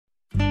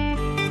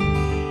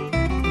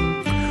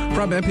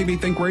From MPB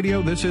Think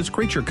Radio, this is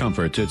Creature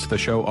Comforts. It's the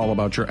show all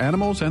about your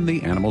animals and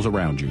the animals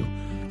around you.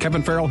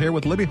 Kevin Farrell here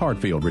with Libby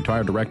Hartfield,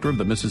 retired director of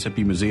the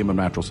Mississippi Museum of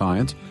Natural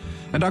Science,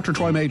 and Dr.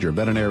 Troy Major,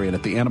 veterinarian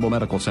at the Animal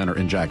Medical Center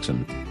in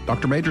Jackson.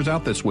 Dr. Major's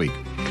out this week.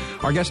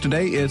 Our guest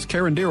today is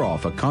Karen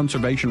Deeroff, a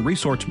conservation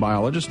resource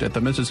biologist at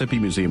the Mississippi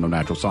Museum of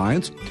Natural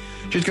Science.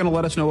 She's going to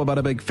let us know about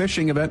a big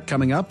fishing event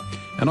coming up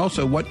and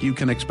also what you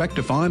can expect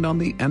to find on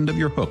the end of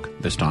your hook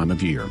this time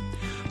of year.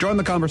 Join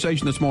the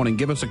conversation this morning.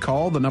 Give us a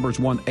call. The number's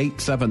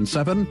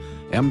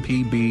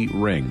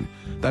 1-877-MPB-RING.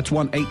 That's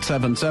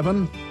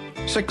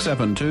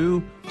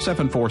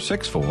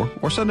 1-877-672-7464,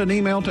 or send an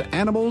email to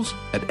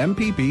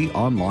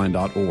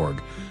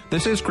animals@mpbonline.org.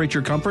 This is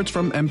Creature Comforts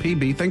from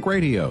MPB Think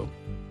Radio.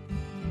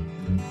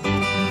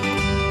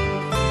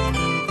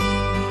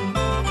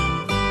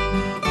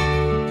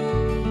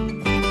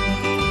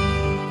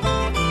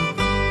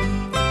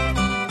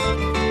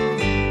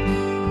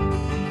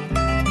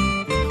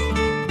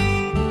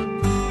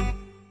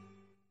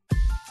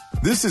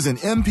 This is an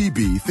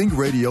MPB Think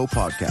Radio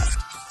podcast.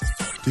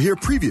 To hear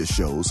previous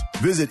shows,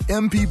 visit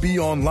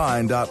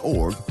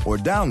mpbonline.org or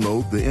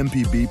download the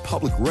MPB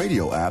Public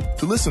Radio app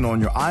to listen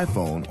on your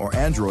iPhone or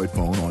Android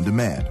phone on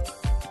demand.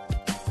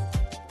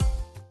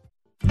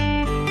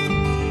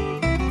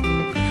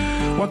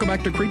 Welcome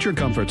back to Creature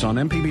Comforts on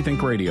MPB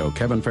Think Radio.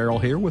 Kevin Farrell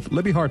here with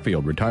Libby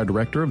Hartfield, retired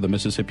director of the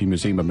Mississippi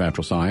Museum of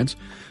Natural Science.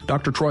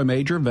 Dr. Troy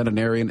Major,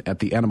 veterinarian at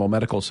the Animal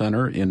Medical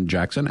Center in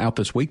Jackson, out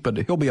this week, but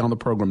he'll be on the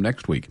program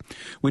next week.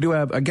 We do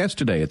have a guest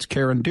today. It's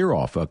Karen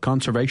Deeroff, a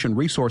conservation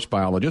resource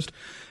biologist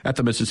at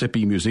the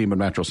Mississippi Museum of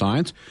Natural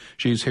Science.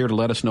 She's here to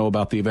let us know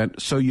about the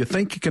event So You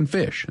Think You Can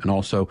Fish, and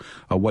also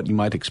what you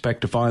might expect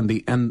to find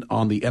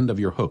on the end of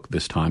your hook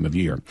this time of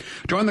year.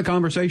 Join the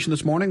conversation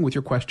this morning with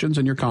your questions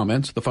and your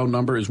comments. The phone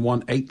number is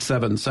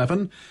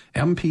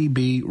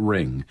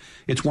 1-877-MPB-RING.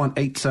 It's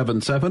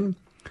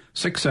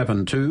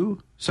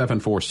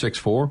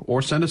 1-877-672-7464,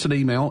 or send us an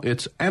email.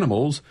 It's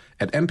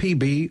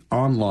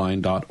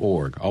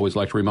animals@mpbonline.org. Always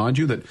like to remind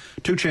you that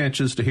 2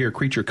 chances to hear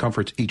Creature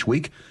Comforts each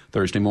week,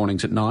 Thursday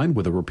mornings at 9,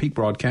 with a repeat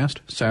broadcast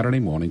Saturday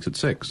mornings at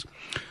 6.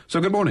 So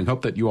good morning.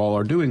 Hope that you all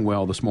are doing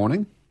well this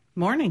morning.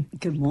 Morning.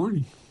 Good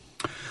morning.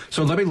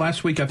 So, Libby,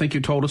 last week I think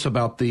you told us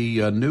about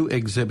the new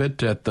exhibit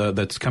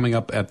that's coming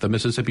up at the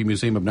Mississippi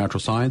Museum of Natural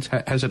Science.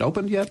 Has it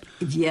opened yet?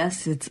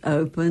 Yes, it's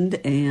opened,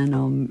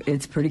 and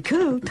it's pretty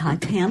cool.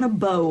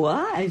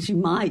 Titanoboa, as you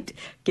might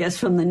guess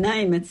from the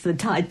name, it's the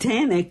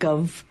Titanic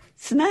of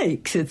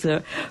snakes. It's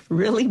a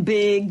really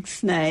big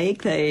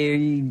snake.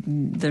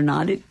 They're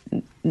not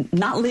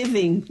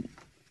living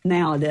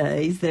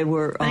nowadays. They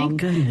were thank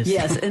goodness.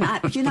 Yes, and I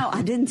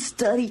didn't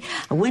study.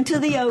 I went to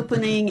the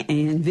opening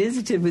and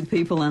visited with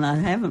people, and I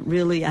have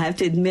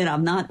to admit,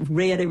 I've not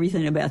read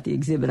everything about the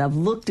exhibit. I've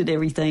looked at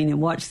everything and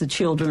watched the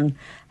children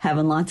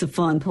having lots of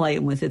fun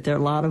playing with it. There are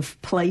a lot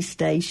of play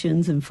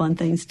stations and fun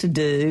things to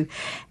do,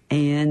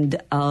 and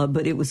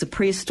but it was a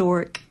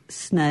prehistoric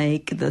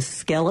snake. The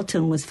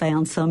skeleton was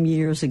found some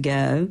years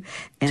ago.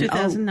 And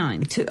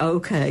 2009.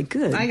 Okay,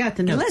 good. I got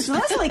the notes.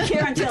 Let's let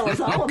Karen tell us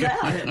all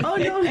about it. Oh,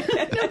 no,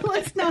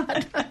 let's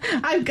not.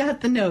 I've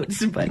got the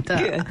notes, but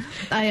I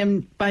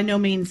am by no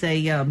means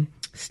a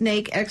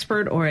snake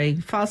expert or a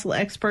fossil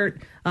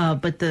expert,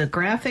 but the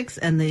graphics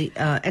and the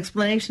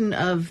explanation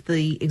of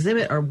the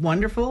exhibit are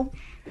wonderful,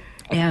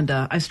 and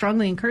I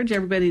strongly encourage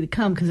everybody to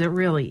come because it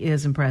really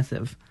is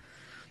impressive.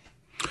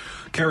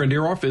 Karen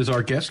Deeroff is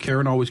our guest.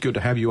 Karen, always good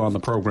to have you on the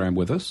program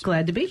with us.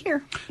 Glad to be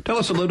here. Tell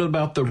us a little bit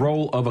about the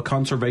role of a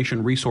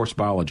conservation resource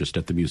biologist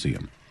at the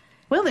museum.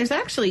 Well, there's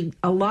actually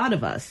a lot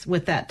of us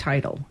with that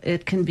title.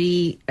 It can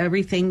be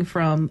everything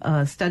from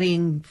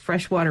studying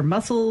freshwater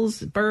mussels,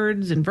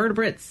 birds,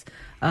 invertebrates,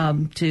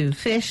 to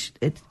fish.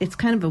 It's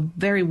kind of a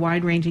very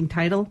wide-ranging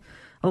title.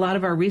 A lot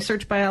of our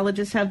research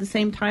biologists have the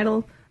same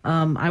title.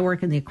 I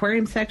work in the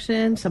aquarium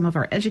section, some of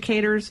our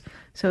educators.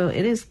 So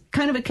it is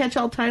kind of a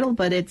catch-all title,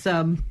 but it's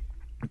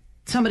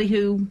somebody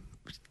who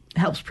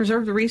helps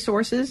preserve the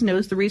resources,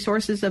 knows the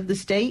resources of the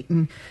state,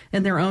 and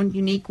in their own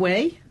unique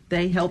way,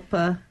 they help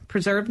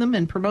preserve them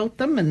and promote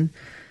them and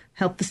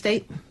help the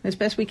state as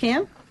best we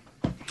can.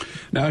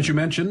 Now, as you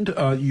mentioned,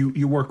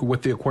 you work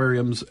with the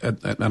aquariums, and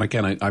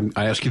again,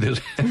 I ask you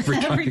this every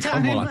time you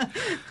come on.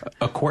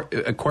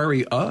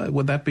 Aquaria,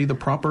 would that be the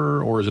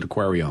proper, or is it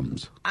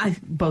aquariums?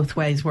 Both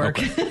ways work.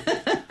 Okay.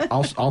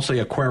 I'll say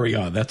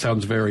aquaria. That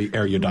sounds very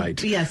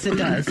erudite. Yes, it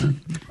does.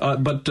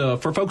 But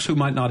for folks who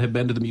might not have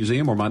been to the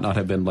museum or might not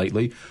have been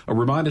lately,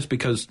 remind us,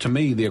 because to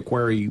me the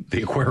aquaria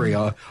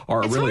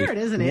are it's really weird,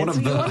 isn't it? You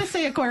want to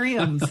say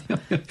aquariums.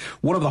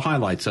 One of the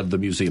highlights of the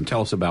museum.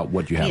 Tell us about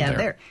what you have there.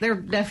 Yeah, they're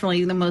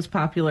definitely the most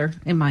popular,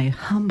 in my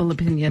humble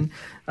opinion,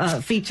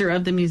 feature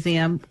of the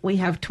museum. We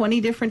have 20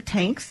 different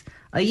tanks,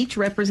 each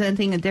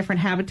representing a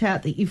different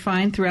habitat that you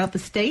find throughout the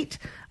state.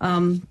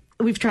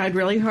 We've tried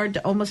really hard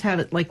to almost have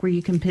it like where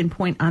you can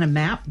pinpoint on a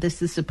map.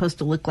 This is supposed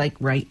to look like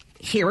right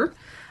here.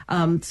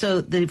 So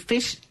the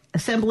fish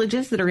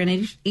assemblages that are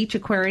in each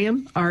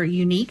aquarium are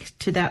unique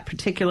to that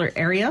particular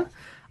area.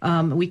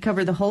 We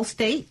cover the whole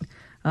state.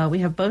 We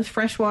have both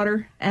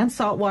freshwater and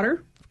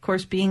saltwater. Of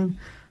course, being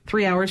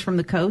 3 hours from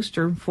the coast,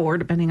 or 4,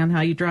 depending on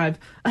how you drive,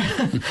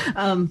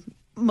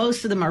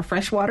 most of them are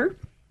freshwater.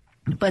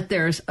 But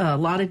there's a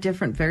lot of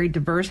different, very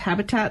diverse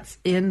habitats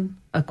in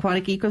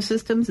aquatic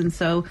ecosystems. And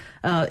so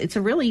it's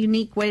a really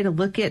unique way to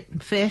look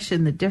at fish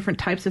and the different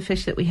types of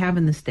fish that we have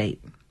in the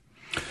state.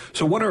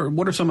 So what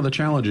are some of the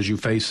challenges you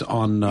face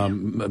on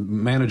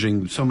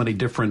managing so many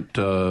different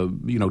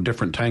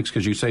different tanks?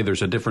 Because you say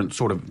there's a different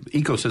sort of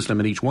ecosystem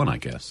in each one, I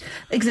guess.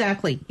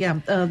 Exactly. Yeah.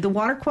 The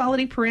water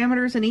quality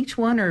parameters in each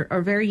one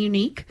are very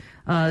unique.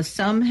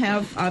 Some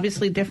have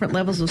obviously different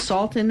levels of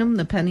salt in them,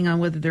 depending on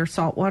whether they're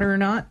saltwater or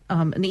not.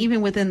 And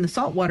even within the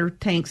saltwater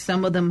tanks,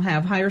 some of them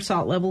have higher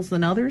salt levels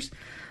than others.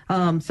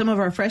 Some of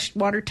our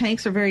freshwater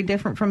tanks are very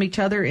different from each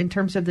other in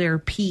terms of their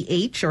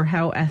pH or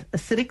how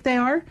acidic they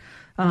are.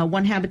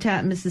 One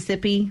habitat in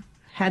Mississippi,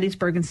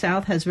 Hattiesburg and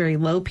South, has very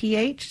low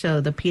pH,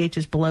 so the pH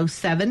is below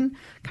 7,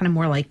 kind of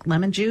more like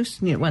lemon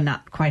juice. Well,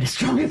 not quite as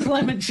strong as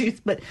lemon juice,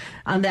 but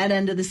on that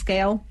end of the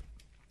scale.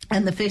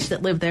 And the fish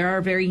that live there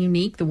are very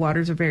unique. The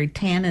waters are very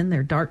tannin.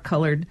 They're dark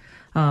colored.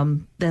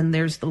 Then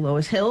there's the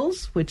Loess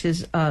Hills, which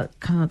is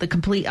kind of the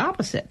complete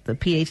opposite. The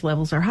pH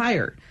levels are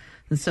higher.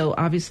 And so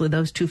obviously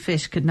those two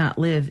fish could not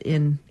live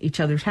in each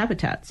other's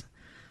habitats.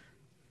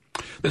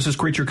 This is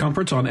Creature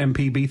Comforts on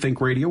MPB Think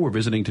Radio. We're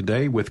visiting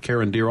today with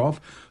Karen Deeroff,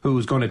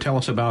 who's going to tell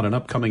us about an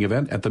upcoming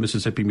event at the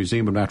Mississippi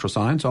Museum of Natural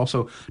Science,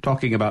 also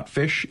talking about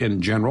fish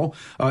in general.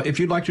 If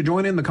you'd like to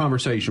join in the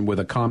conversation with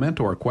a comment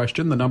or a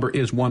question, the number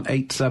is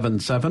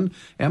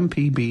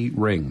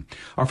 1-877-MPB-RING.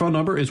 Our phone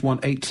number is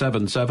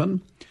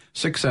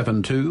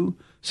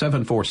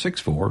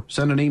 1-877-672-7464.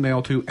 Send an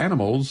email to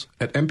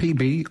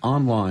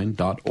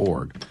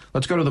animals@mpbonline.org.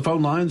 Let's go to the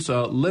phone lines.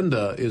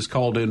 Linda is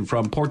called in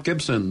from Port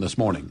Gibson this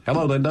morning.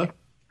 Hello, Linda.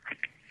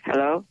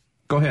 Hello?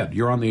 Go ahead.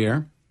 You're on the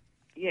air.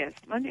 Yes,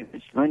 my name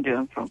is Linda.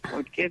 I'm from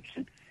Port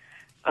Gibson.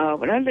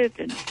 When I lived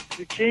in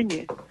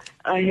Virginia,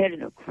 I had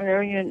an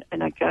aquarium,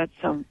 and I got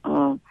some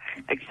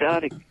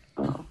exotic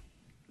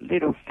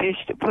little fish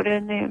to put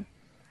in there.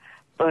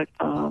 But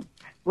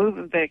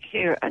moving back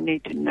here, I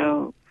need to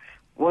know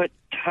what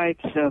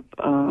types of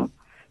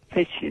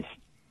fish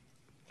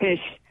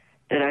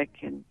that I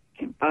can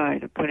buy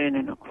to put in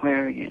an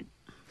aquarium.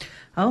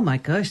 Oh, my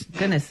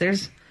goodness.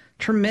 There's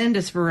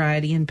tremendous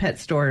variety in pet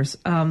stores.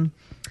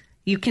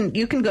 You can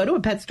go to a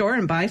pet store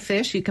and buy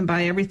fish. You can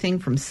buy everything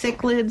from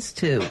cichlids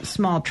to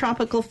small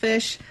tropical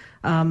fish.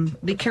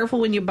 Be careful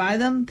when you buy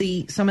them.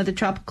 Some of the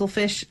tropical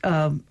fish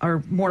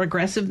are more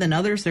aggressive than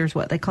others. There's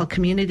what they call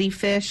community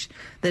fish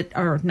that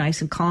are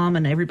nice and calm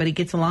and everybody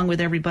gets along with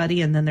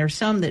everybody. And then there's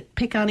some that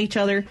pick on each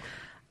other.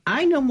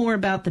 I know more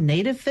about the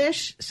native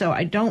fish, so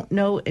I don't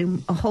know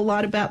a whole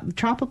lot about the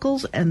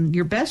tropicals. And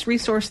your best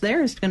resource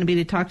there is going to be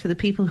to talk to the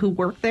people who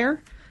work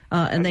there.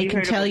 And they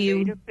can tell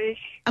you. Betta fish?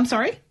 I'm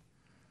sorry?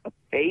 A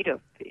betta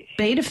fish.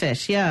 Betta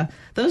fish, yeah.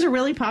 Those are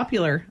really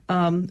popular.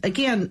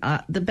 Again,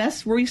 the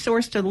best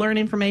resource to learn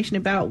information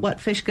about what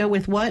fish go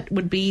with what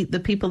would be the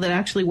people that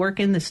actually work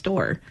in the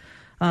store.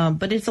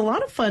 But it's a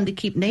lot of fun to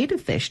keep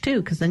native fish,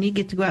 too, because then you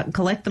get to go out and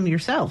collect them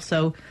yourself.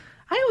 So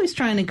I always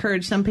try and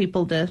encourage some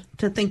people to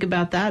think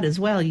about that as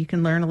well. You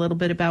can learn a little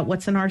bit about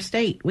what's in our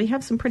state. We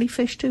have some pretty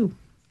fish, too.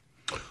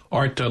 All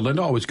right,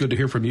 Linda, always good to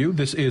hear from you.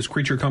 This is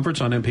Creature Comforts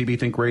on MPB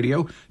Think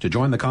Radio. To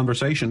join the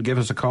conversation, give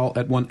us a call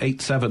at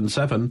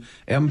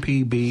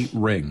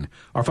 1-877-MPB-RING.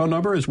 Our phone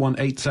number is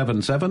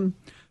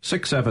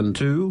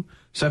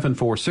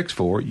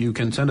 1-877-672-7464. You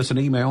can send us an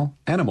email,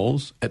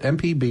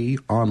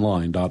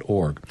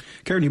 animals@mpbonline.org.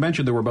 Karen, you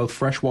mentioned there were both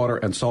freshwater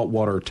and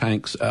saltwater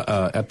tanks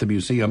at the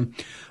museum.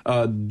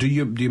 Do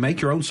you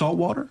make your own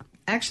saltwater?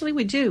 Actually,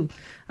 we do.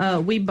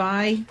 We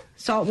buy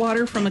salt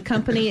water from a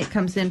company. It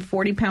comes in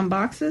 40-pound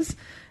boxes.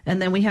 And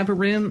then we have a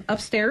room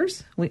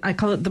upstairs. I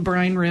call it the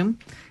brine room.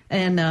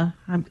 And I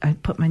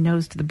put my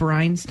nose to the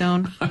brine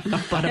stone.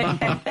 And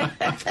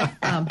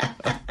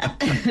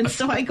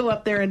so I go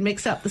up there and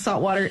mix up the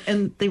salt water.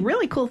 And the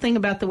really cool thing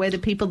about the way the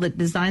people that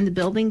designed the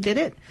building did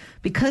it,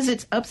 because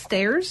it's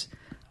upstairs,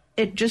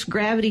 it just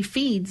gravity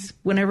feeds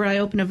whenever I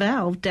open a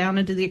valve down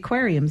into the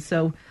aquarium.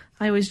 So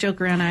I always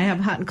joke around. I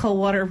have hot and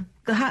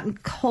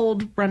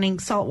cold running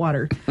salt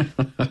water.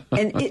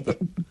 And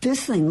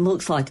this thing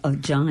looks like a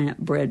giant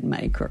bread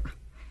maker.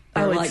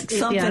 Or like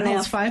something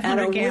else out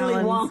of Willy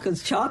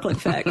Wonka's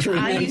chocolate factory.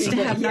 I used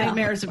to have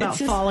nightmares about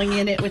falling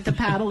in it with the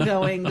paddle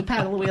going, the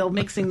paddle wheel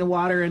mixing the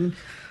water, and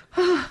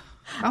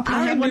I'll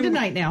probably have one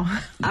tonight now.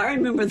 I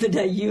remember the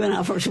day you and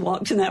I first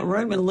walked in that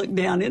room and looked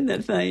down in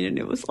that thing, and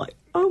it was like,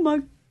 oh my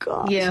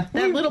God. Yeah,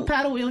 that little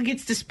paddle wheel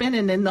gets to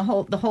spinning, and the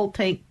whole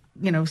tank,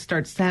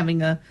 starts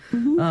having a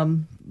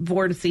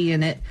vortice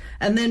in it.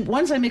 And then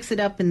once I mix it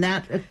up in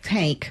that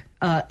tank,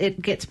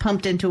 it gets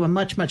pumped into a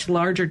much, much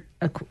larger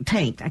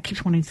tank. I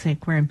keep wanting to say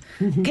aquarium.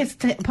 Gets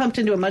pumped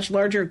into a much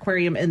larger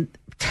aquarium and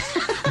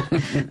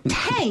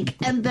tank.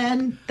 And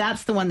then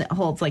that's the one that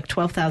holds like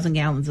 12,000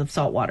 gallons of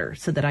salt water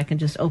so that I can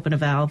just open a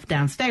valve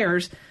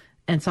downstairs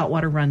and salt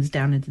water runs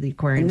down into the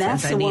aquarium. And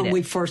that's the one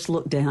we first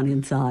looked down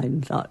inside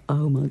and thought,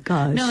 oh my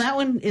gosh. No, that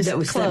one is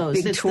closed.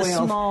 Big it's 12.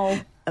 the small.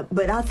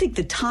 But I think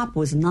the top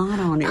was not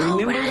on it.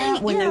 Remember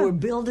that when they were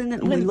building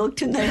it and we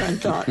looked in there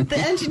and thought. The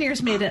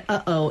engineers made it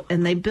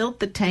and they built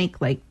the tank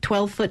like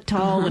 12 foot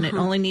tall when it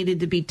only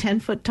needed to be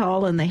 10 foot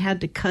tall, and they had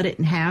to cut it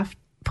in half,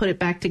 put it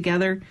back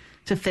together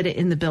to fit it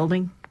in the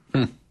building.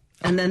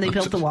 And then they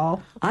built the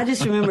wall. I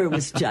just remember it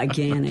was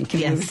gigantic.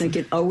 And we were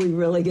thinking, are we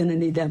really going to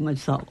need that much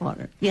salt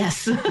water?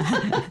 Yes.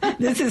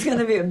 This is going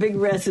to be a big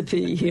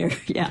recipe here.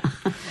 Yeah.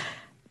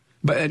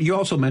 But you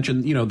also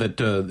mentioned,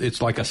 that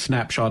it's like a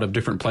snapshot of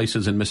different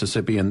places in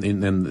Mississippi, and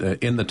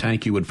in the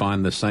tank you would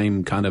find the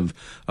same kind of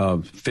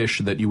fish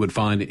that you would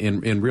find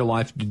in real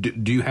life.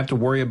 Do you have to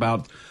worry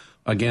about,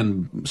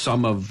 again,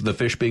 some of the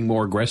fish being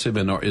more aggressive,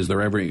 and is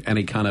there ever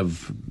any kind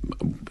of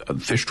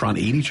fish trying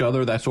to eat each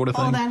other, that sort of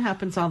thing? Oh, that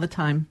happens all the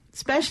time,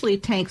 especially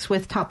tanks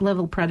with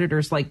top-level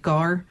predators like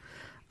gar.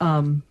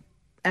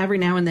 Every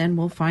now and then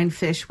we'll find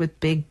fish with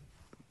big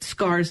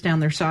scars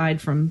down their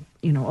side from,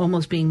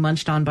 almost being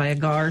munched on by a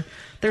gar.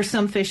 There's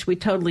some fish we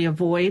totally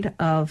avoid.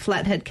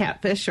 Flathead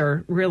catfish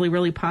are really,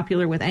 really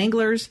popular with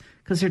anglers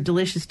because they're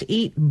delicious to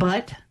eat,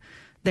 but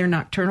they're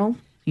nocturnal.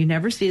 You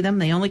never see them.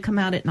 They only come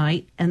out at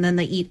night, and then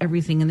they eat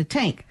everything in the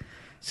tank.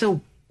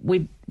 So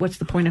what's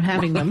the point of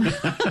having them?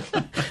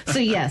 So,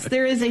 yes,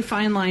 there is a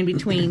fine line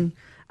between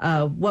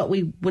what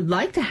we would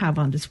like to have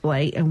on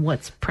display and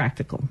what's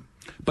practical.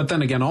 But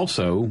then again,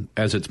 also,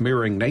 as it's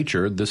mirroring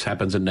nature, this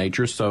happens in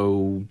nature,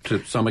 so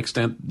to some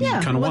extent, you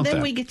kind of want that. Well,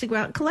 then we get to go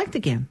out and collect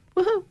again.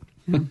 Woohoo!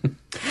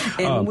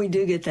 And we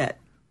do get that.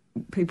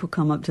 People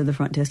come up to the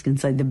front desk and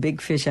say, the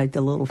big fish ate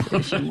the little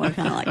fish. And we're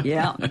kind of like,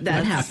 yeah.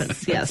 That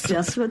happens, yes. That's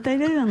just what they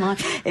do in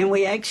life. And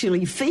we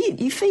actually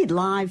feed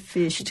live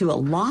fish to a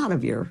lot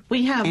of your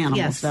animals,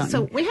 yes. don't you?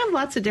 So we have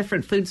lots of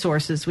different food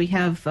sources. We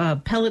have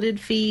pelleted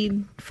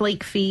feed,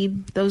 flake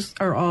feed. Those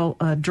are all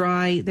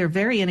dry. They're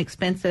very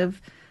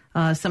inexpensive.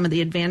 Some of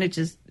the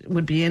advantages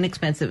would be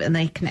inexpensive, and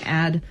they can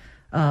add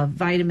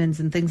vitamins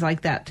and things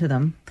like that to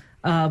them.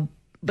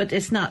 But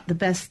it's not the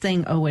best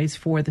thing always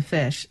for the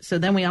fish. So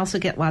then we also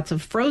get lots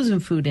of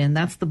frozen food in.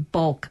 That's the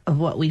bulk of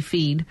what we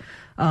feed.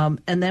 And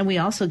then we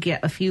also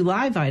get a few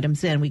live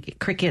items in. We get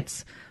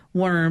crickets,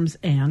 worms,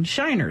 and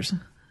shiners.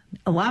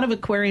 A lot of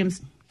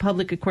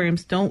public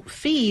aquariums, don't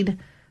feed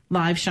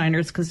live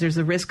shiners because there's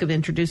a risk of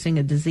introducing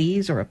a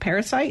disease or a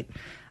parasite.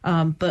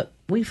 But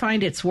we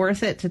find it's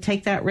worth it to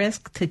take that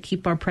risk to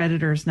keep our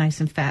predators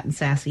nice and fat and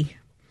sassy.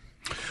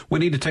 We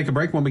need to take a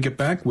break. When we get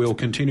back, we'll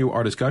continue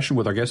our discussion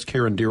with our guest,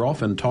 Karen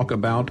Deeroff, and talk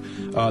about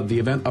the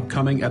event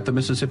upcoming at the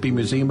Mississippi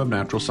Museum of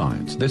Natural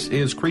Science. This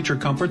is Creature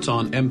Comforts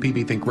on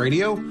MPB Think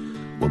Radio.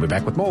 We'll be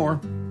back with more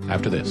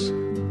after this.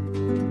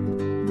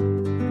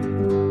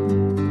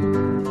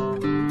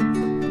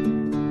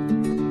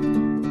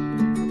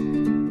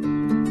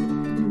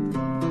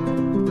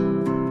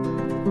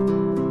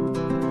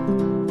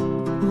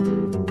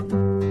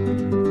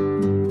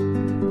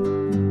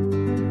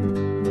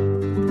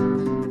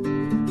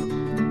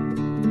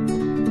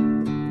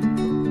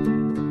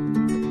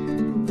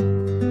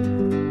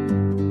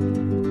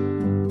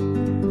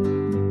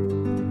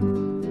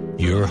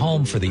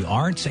 For the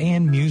arts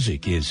and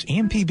music is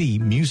MPB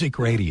Music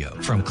Radio.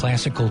 From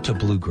classical to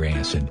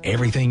bluegrass and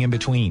everything in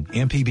between,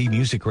 MPB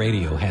Music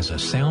Radio has a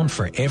sound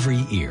for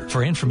every ear.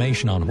 For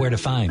information on where to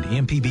find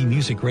MPB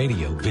Music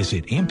Radio,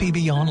 visit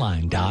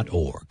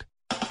mpbonline.org.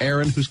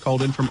 Aaron, who's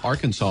called in from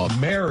Arkansas.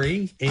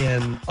 Mary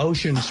in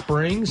Ocean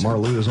Springs.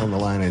 Marlou is on the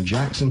line in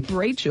Jackson.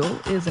 Rachel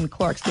is in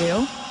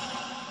Clarksdale.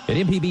 At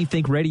MPB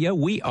Think Radio,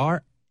 we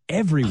are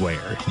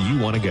everywhere you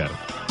want to go.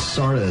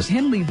 Sardis,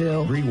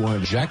 Henleyville,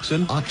 Greenwood,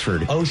 Jackson,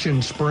 Oxford,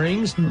 Ocean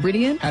Springs,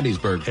 Meridian,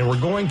 Hattiesburg. And we're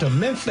going to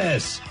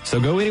Memphis. So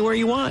go anywhere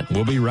you want.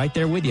 We'll be right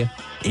there with you.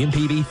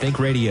 MPB Think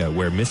Radio,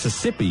 where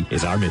Mississippi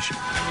is our mission.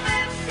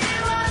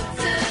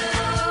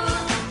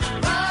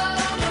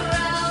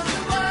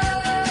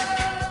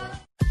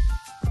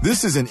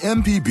 This is an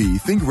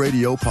MPB Think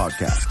Radio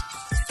podcast.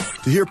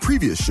 To hear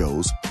previous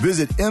shows,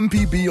 visit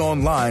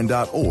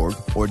mpbonline.org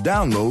or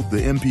download the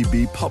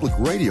MPB Public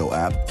Radio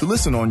app to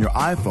listen on your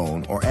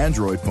iPhone or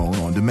Android phone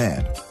on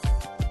demand.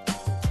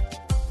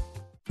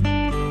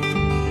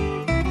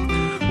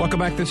 Welcome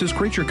back. This is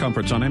Creature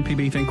Comforts on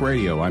MPB Think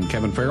Radio. I'm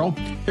Kevin Farrell,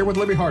 here with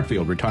Libby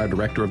Hartfield, retired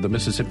director of the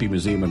Mississippi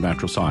Museum of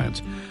Natural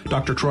Science.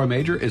 Dr. Troy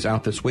Major is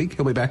out this week.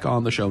 He'll be back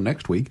on the show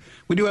next week.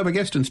 We do have a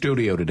guest in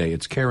studio today.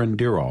 It's Karen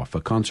Deeroff,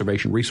 a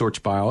conservation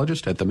research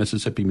biologist at the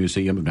Mississippi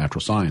Museum of Natural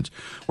Science.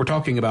 We're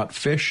talking about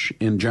fish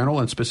in general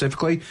and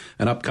specifically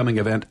an upcoming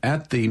event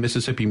at the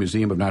Mississippi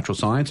Museum of Natural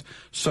Science,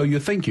 So You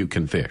Think You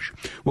Can Fish.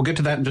 We'll get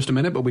to that in just a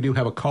minute, but we do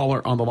have a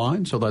caller on the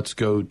line, so let's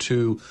go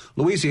to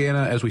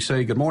Louisiana as we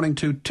say good morning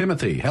to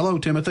Timothy. Hello,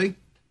 Timothy.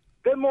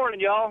 Good morning,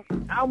 y'all.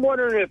 I'm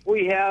wondering if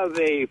we have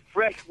a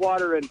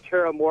freshwater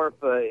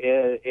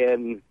Enteromorpha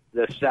in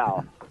the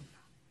South.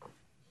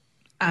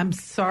 I'm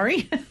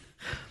sorry?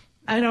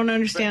 I don't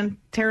understand.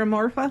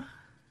 Pteramorpha?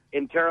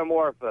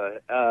 Enteromorpha.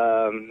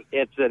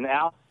 It's an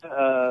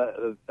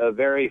a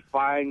very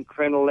fine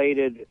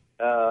crenellated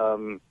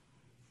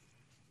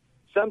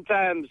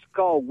sometimes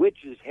called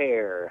witch's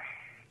hair.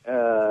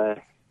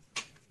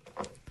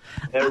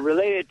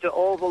 Related to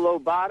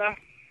ovalobata.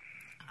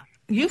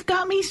 You've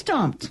got me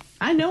stumped.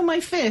 I know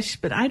my fish,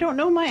 but I don't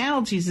know my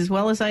algae as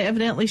well as I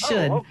evidently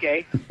should. Oh,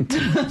 okay.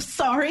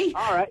 Sorry.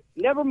 All right.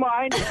 Never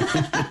mind.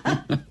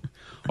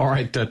 All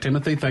right,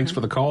 Timothy, thanks for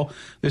the call.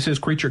 This is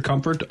Creature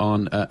Comfort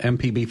on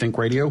MPB Think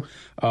Radio.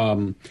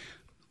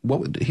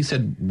 He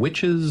said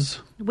witch's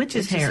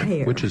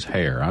hair. Witch's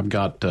hair.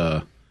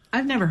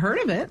 I've never heard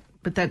of it,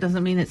 but that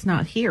doesn't mean it's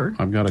not here.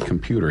 I've got a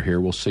computer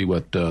here. We'll see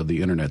what the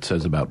internet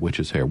says about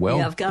witch's hair. Well,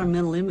 yeah, I've got a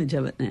mental image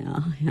of it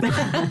now.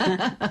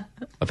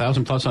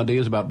 1,000+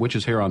 ideas about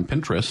witch's hair on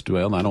Pinterest.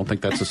 Well, I don't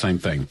think that's the same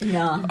thing.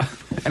 Yeah.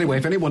 Anyway,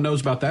 if anyone knows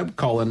about that,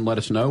 call in and let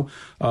us know.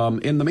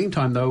 In the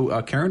meantime,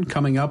 though, Karen,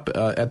 coming up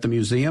at the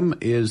museum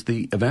is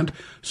the event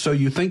So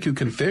You Think You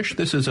Can Fish.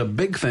 This is a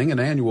big thing, an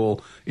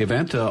annual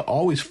event,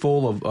 always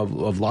full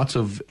of lots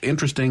of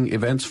interesting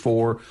events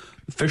for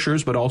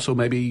fishers, but also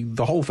maybe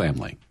the whole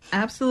family.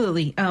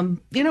 Absolutely.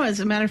 As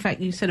a matter of fact,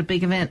 you said a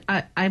big event.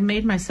 I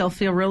made myself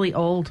feel really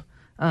old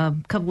a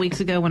couple weeks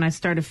ago when I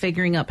started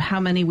figuring up how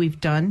many we've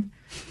done.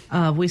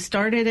 We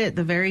started it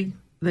the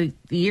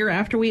year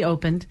after we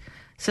opened,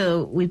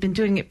 so we've been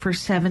doing it for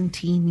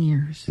 17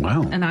 years.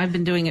 Wow. And I've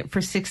been doing it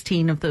for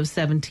 16 of those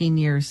 17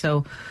 years,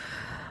 so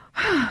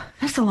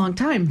that's a long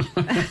time.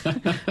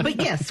 But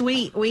yes,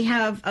 we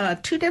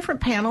have 2 different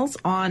panels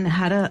on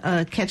how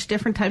to catch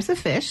different types of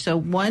fish. So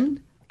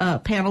one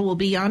panel will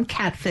be on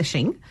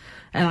catfishing,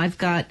 and I've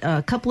got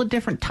a couple of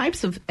different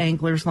types of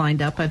anglers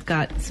lined up. I've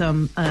got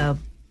some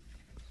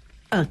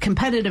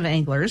competitive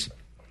anglers.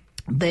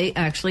 They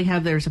actually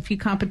there's a few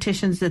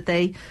competitions that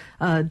they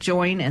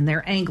join, and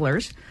they're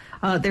anglers.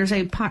 There's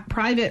a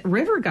private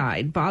river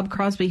guide, Bob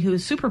Crosby, who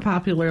was super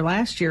popular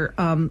last year.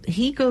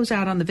 He goes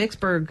out on the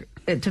Vicksburg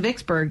to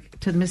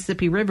the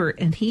Mississippi River,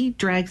 and he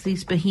drags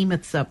these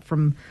behemoths up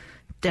from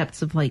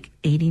depths of like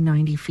 80,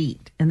 90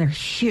 feet, and they're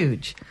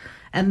huge.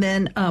 And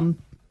then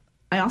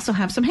I also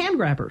have some hand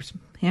grabbers.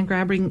 Hand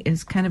grabbing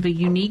is kind of a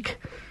unique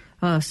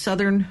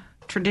southern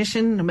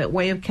tradition, a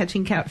way of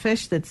catching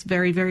catfish that's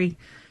very, very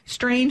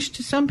strange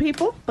to some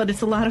people, but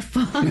it's a lot of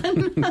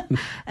fun.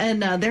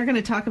 And they're going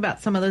to talk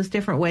about some of those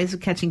different ways of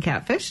catching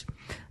catfish.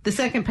 The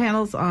second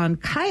panel's on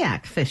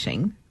kayak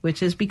fishing,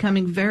 which is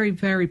becoming very,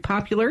 very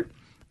popular.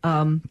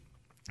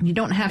 You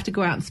don't have to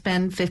go out and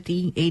spend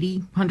 $50,000,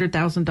 $80,000,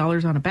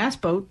 $100,000 on a bass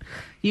boat.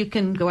 You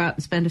can go out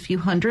and spend a few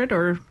hundred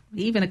or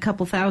even a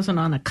couple thousand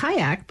on a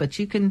kayak, but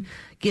you can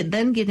get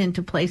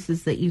into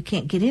places that you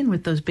can't get in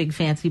with those big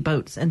fancy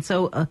boats. And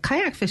so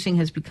kayak fishing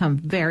has become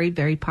very,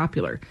 very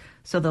popular.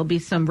 So there'll be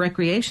some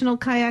recreational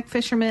kayak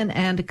fishermen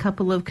and a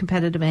couple of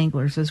competitive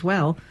anglers as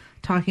well,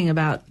 talking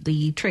about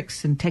the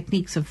tricks and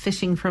techniques of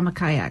fishing from a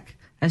kayak.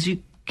 As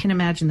you can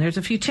imagine, there's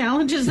a few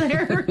challenges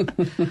there.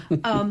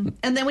 And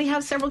then we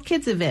have several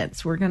kids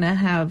events. We're going to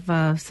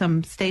have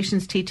some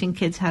stations teaching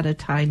kids how to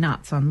tie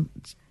knots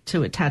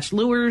to attach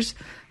lures,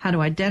 how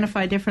to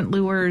identify different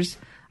lures.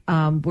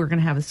 We're going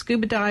to have a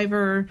scuba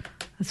diver.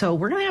 So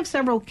we're going to have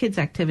several kids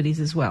activities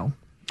as well.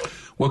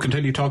 We'll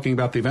continue talking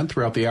about the event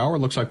throughout the hour.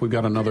 Looks like we've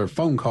got another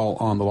phone call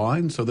on the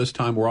line. So this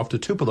time we're off to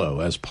Tupelo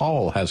as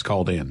Paul has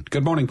called in.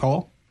 Good morning,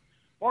 Paul.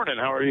 Morning.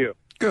 How are you?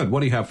 Good. What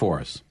do you have for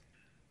us?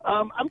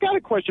 I've got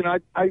a question.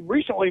 I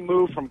recently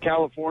moved from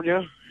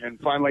California and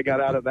finally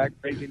got out of that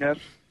craziness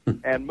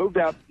and moved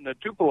out in the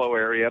Tupelo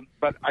area.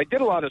 But I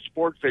did a lot of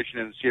sport fishing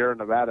in the Sierra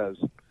Nevadas,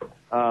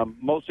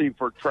 mostly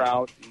for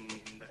trout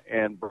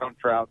and brown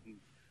trout and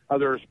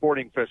other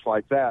sporting fish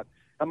like that.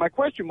 And my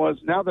question was,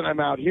 now that I'm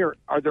out here,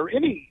 are there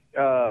any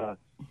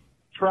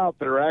trout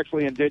that are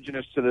actually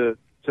indigenous to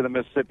the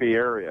Mississippi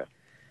area?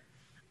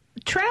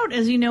 Trout,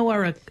 as you know,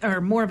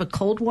 are more of a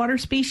cold water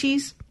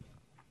species.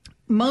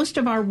 Most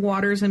of our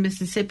waters in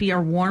Mississippi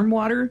are warm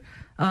water.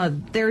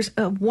 There's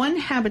one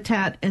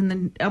habitat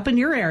up in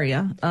your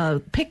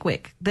area,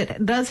 Pickwick,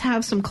 that does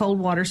have some cold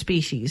water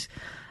species.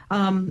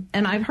 And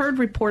I've heard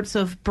reports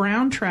of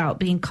brown trout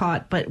being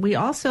caught, but we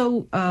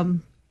also,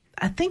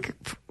 I think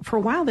for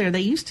a while there,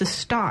 they used to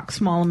stock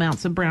small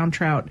amounts of brown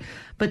trout,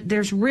 but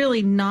there's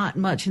really not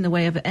much in the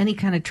way of any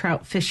kind of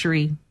trout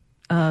fishery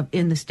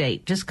in the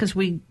state, just because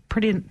we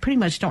pretty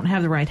much don't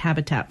have the right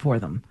habitat for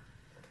them.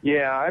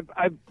 Yeah,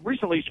 I've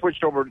recently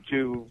switched over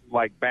to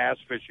like bass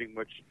fishing,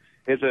 which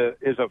is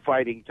a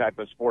fighting type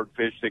of sport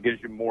fish that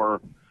gives you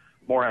more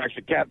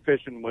action.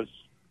 Catfishing was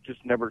just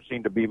never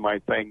seemed to be my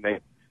thing.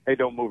 They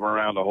don't move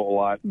around a whole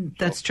lot.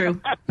 That's true.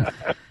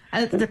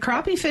 The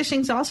crappie fishing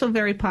is also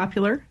very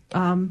popular.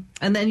 And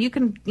then you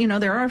can,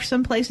 there are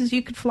some places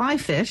you could fly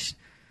fish.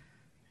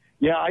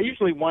 Yeah, I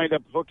usually wind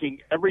up hooking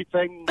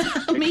everything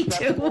Me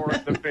except too. for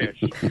the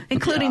fish.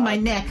 Including my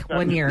neck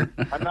one year.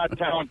 I'm not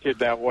talented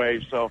that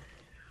way, so.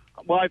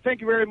 Well, I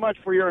thank you very much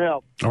for your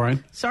help. All right.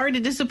 Sorry to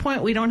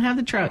disappoint. We don't have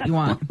the trout you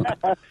want.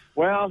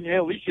 Well, yeah,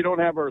 at least you don't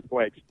have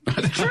earthquakes.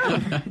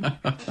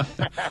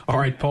 All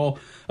right, Paul,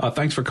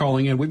 thanks for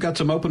calling in. We've got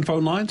some open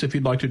phone lines if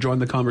you'd like to join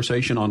the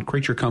conversation on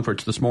Creature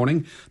Comforts this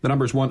morning. The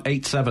number is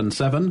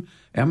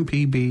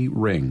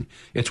 1-877-MPB-RING.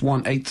 It's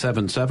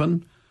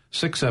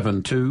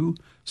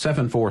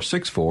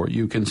 1-877-672-7464.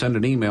 You can send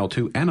an email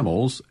to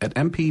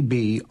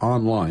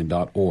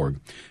animals@mpbonline.org.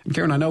 And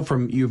Karen, I know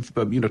you've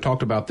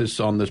talked about this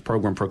on this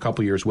program for a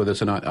couple of years with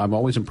us, and I'm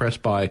always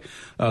impressed by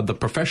the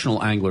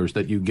professional anglers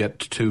that you get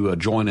to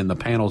join in the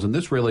panels. And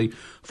this really,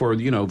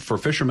 for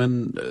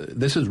fishermen,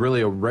 this is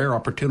really a rare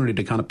opportunity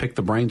to kind of pick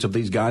the brains of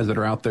these guys that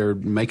are out there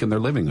making their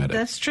living at it.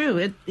 That's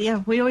true.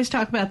 We always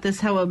talk about this,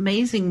 how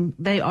amazing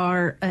they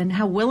are and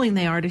how willing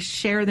they are to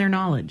share their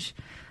knowledge.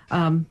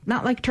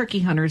 Not like turkey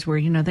hunters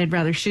where, they'd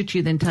rather shoot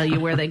you than tell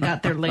you where they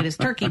got their latest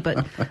turkey.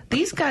 But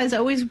these guys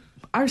always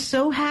are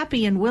so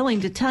happy and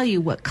willing to tell you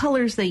what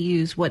colors they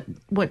use, what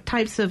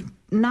types of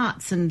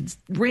knots and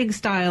rig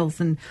styles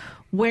and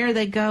where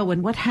they go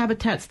and what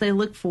habitats they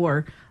look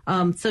for.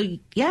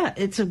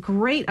 It's a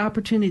great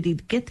opportunity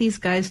to get these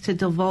guys to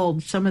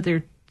divulge some of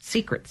their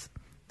secrets.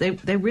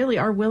 They really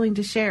are willing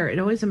to share. It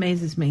always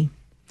amazes me.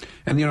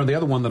 And, the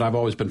other one that I've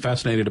always been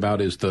fascinated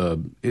about is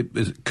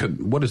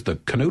what is the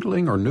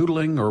canoodling or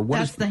noodling or what?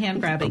 That's the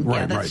hand grabbing.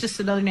 Right, that's just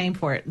another name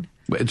for it.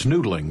 It's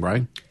noodling,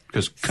 right?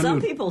 Because some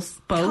people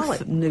call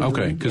it noodling.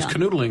 Okay, because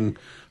canoodling,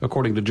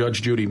 according to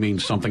Judge Judy,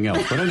 means something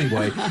else. But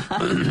anyway,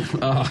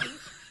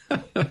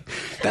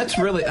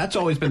 that's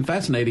always been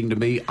fascinating to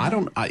me.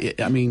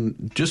 I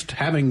mean, just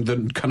having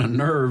the kind of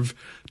nerve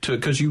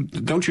because you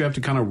have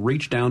to kind of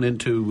reach down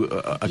into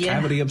a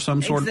cavity of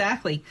some sort.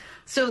 Exactly.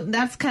 So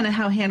that's kind of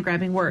how hand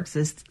grabbing works.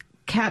 Is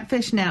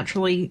catfish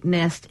naturally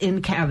nest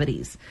in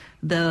cavities.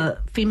 The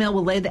female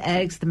will lay the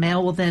eggs. The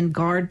male will then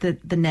guard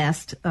the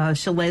nest.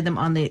 She'll lay them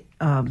on the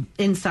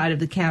inside of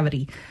the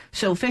cavity.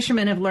 So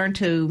fishermen have learned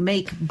to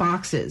make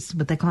boxes,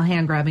 what they call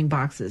hand grabbing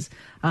boxes.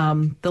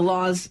 The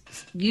laws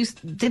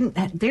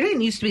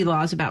didn't used to be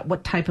laws about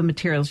what type of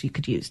materials you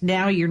could use.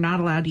 Now you're not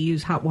allowed to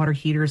use hot water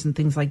heaters and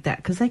things like that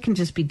because they can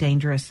just be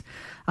dangerous.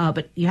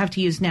 But you have to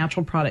use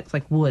natural products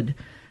like wood.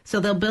 So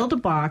they'll build a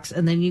box,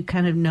 and then you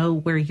kind of know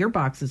where your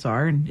boxes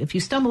are. And if you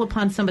stumble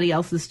upon somebody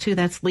else's too,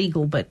 that's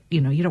legal, but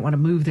you don't want to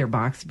move their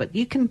box. But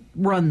you can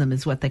run them,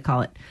 is what they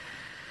call it.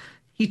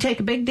 You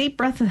take a big, deep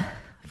breath of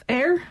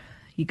air.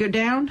 You go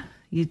down.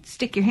 You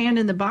stick your hand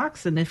in the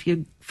box, and if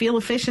you feel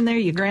a fish in there,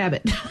 you grab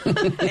it.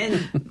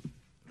 And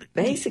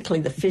basically,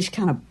 the fish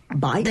kind of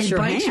bites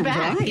your hand,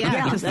 back, right?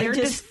 Yeah, because they're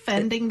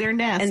defending their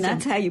nest. And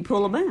that's how you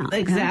pull them out.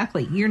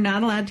 Exactly. You're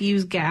not allowed to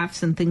use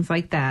gaffs and things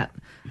like that.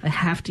 You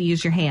have to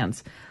use your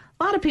hands.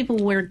 A lot of people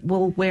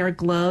will wear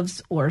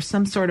gloves or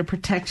some sort of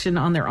protection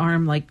on their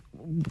arm. Like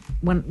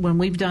when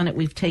we've done it,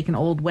 we've taken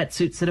old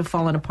wetsuits that have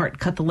fallen apart,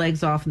 cut the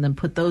legs off, and then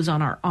put those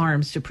on our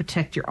arms to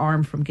protect your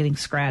arm from getting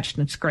scratched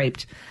and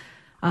scraped.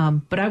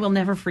 But I will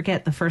never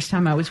forget the first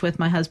time I was with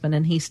my husband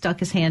and he stuck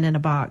his hand in a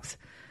box.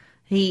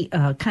 He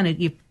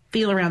you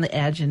feel around the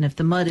edge, and if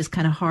the mud is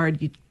kind of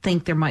hard, you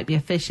think there might be a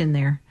fish in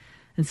there.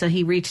 And so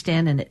he reached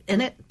in and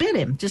it bit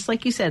him, just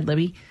like you said,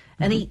 Libby.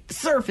 And he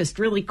surfaced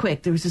really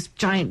quick. There was this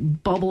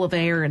giant bubble of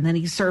air, and then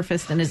he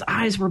surfaced, and his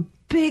eyes were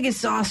big as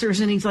saucers,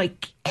 and he's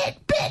like, "It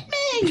bit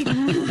me!"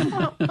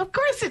 Well, of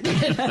course it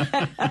did.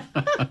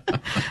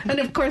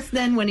 And of course,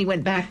 then when he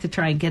went back to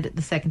try and get it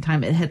the second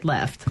time, it had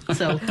left.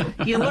 So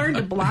you learn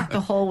to block the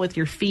hole with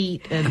your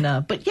feet,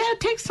 but yeah, it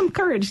takes some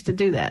courage to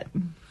do that.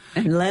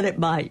 And let it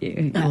bite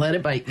you. And let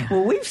it bite you.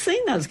 Well, we've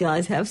seen those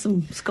guys have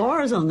some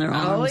scars on their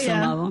arms. Oh,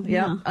 yeah. Some of them.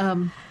 Yeah.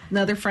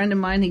 Another friend of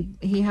mine,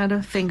 he had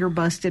a finger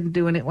busted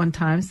doing it one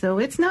time. So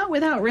it's not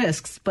without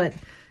risks, but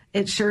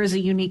it sure is a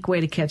unique way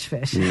to catch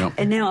fish. Yep.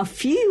 And now a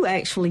few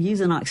actually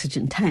use an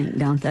oxygen tank,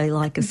 don't they?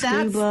 Like a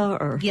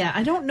scuba Yeah,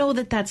 I don't know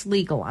that that's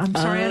legal. I'm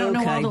sorry, I don't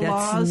know all the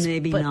laws,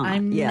 but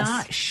I'm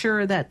not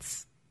sure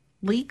that's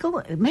legal.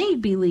 It may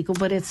be legal,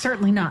 but it's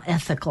certainly not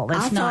ethical.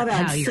 That's not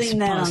how you're supposed to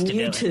do it. I thought I'd seen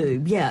that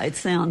on YouTube. Yeah, it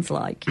sounds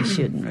like you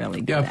shouldn't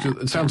really do that.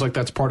 It sounds like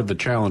that's part of the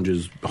challenge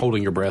is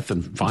holding your breath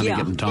and finding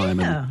it in time.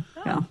 Yeah.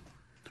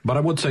 But I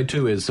would say,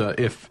 too, is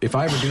if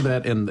I ever do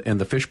that and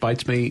the fish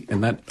bites me,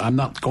 and that I'm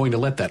not going to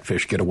let that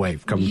fish get away.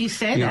 You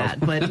say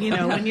that, but,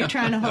 when you're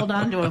trying to hold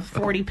on to a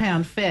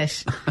 40-pound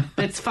fish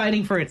that's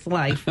fighting for its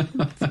life,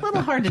 it's a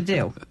little hard to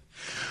do.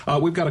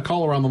 We've got a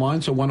caller on the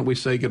line, so why don't we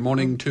say good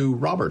morning to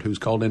Robert, who's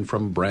called in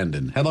from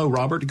Brandon. Hello,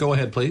 Robert. Go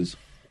ahead, please.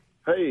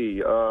 Hey,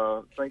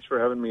 thanks for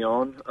having me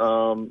on.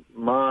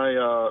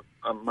 My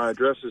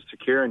address is to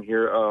Karen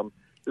here.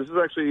 This is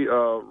actually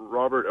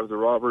Robert of the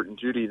Robert and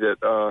Judy that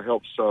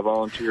helps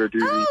volunteer do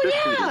the fish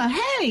feeding.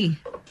 Hey.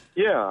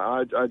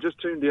 Yeah, I just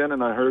tuned in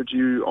and I heard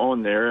you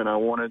on there, and I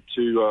wanted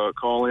to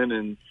call in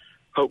and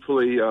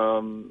hopefully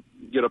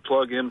get a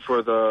plug in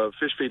for the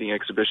fish feeding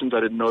exhibitions. I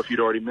didn't know if you'd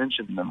already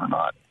mentioned them or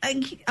not.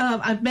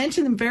 I've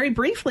mentioned them very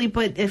briefly,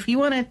 but if you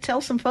want to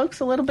tell some folks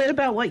a little bit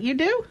about what you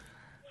do.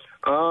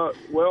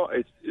 Well,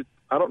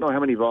 I don't know how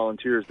many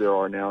volunteers there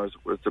are now.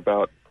 It's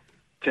about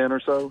 10 or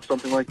so,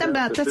 something like that.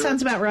 That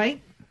sounds about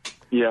right.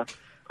 Yeah.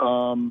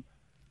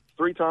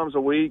 3 times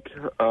a week,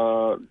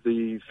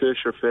 the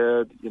fish are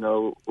fed,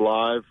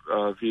 live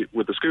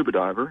with a scuba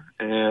diver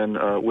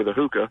and with a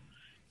hookah,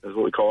 is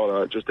what we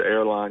call it, just an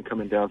airline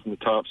coming down from the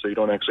top, so you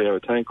don't actually have a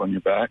tank on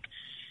your back.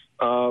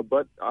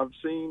 But I've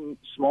seen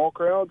small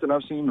crowds, and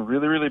I've seen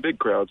really, really big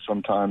crowds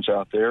sometimes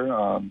out there.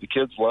 The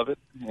kids love it,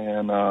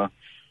 and,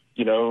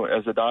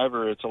 as a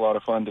diver, it's a lot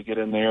of fun to get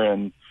in there.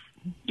 And,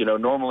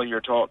 normally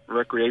you're taught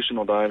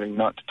recreational diving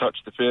not to touch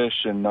the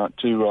fish and not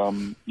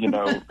to,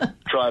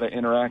 try to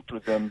interact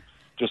with them,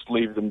 just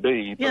leave them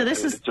be. Yeah,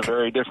 it's a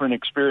very different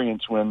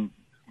experience when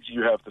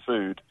you have the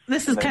food.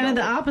 This is kind of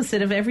the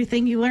opposite of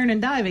everything you learn in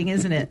diving,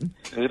 isn't it?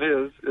 It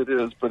is,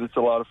 but it's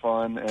a lot of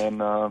fun,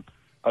 and I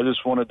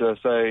just wanted to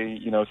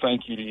say,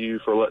 thank you to you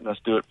for letting us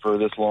do it for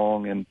this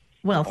long. And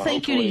well,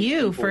 thank you to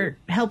you for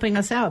helping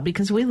us out,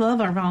 because we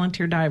love our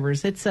volunteer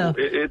divers. It's a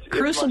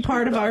crucial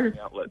part of our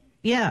outlet.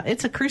 Yeah,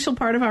 it's a crucial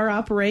part of our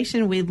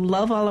operation. We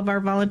love all of our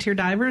volunteer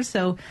divers,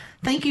 so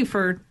thank you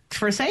for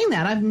saying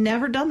that. I've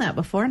never done that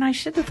before, and I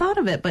should have thought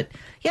of it. But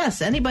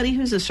yes, anybody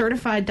who's a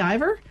certified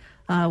diver,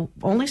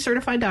 only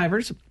certified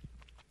divers,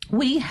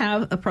 we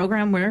have a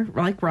program where,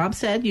 like Rob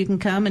said, you can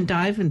come and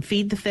dive and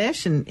feed the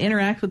fish and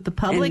interact with the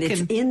public. And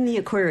it's in the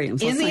aquarium.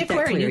 So in the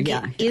aquarium. You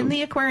get in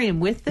the aquarium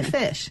with the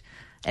fish.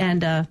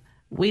 And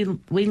we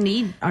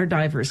need our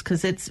divers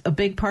because it's a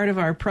big part of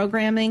our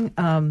programming.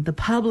 The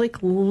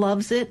public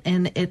loves it,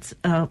 and it's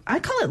I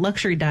call it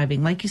luxury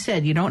diving. Like you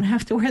said, you don't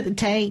have to wear the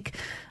tank.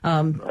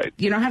 Right.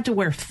 You don't have to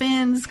wear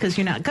fins because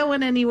you're not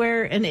going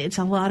anywhere, and it's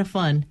a lot of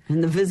fun.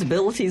 And the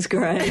visibility's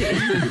great.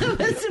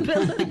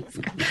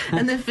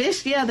 And the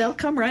fish, they'll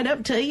come right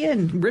up to you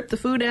and rip the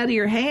food out of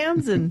your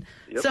hands. And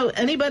so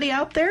anybody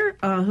out there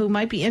who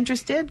might be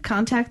interested,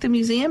 contact the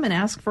museum and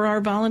ask for our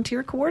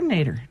volunteer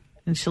coordinator,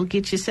 and she'll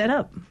get you set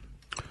up.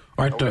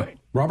 All right,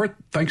 Robert,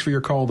 thanks for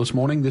your call this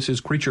morning. This is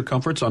Creature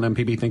Comforts on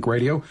MPB Think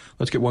Radio.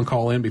 Let's get one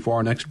call in before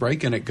our next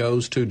break, and it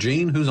goes to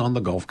Jean, who's on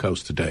the Gulf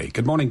Coast today.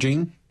 Good morning,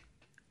 Jean.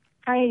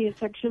 Hi,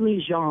 it's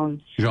actually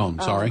Jean. Jean,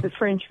 sorry. The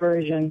French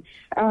version.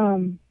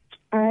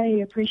 I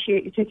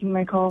appreciate you taking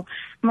my call.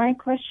 My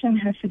question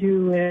has to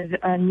do with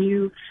a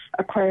new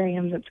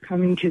aquarium that's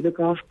coming to the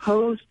Gulf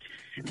Coast.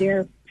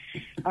 There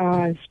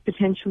is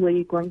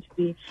potentially going to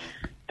be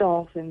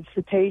dolphins,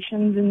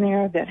 cetaceans in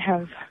there that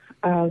have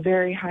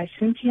very high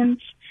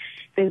sentience.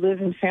 They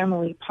live in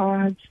family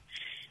pods.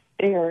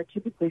 They are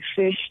typically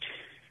fished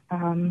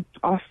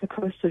off the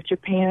coast of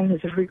Japan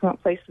is a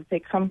frequent place that they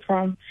come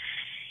from,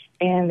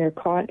 and they're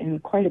caught in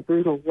quite a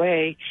brutal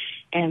way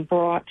and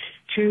brought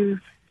to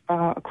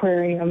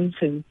aquariums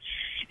and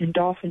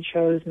dolphin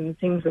shows and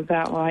things of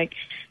that like.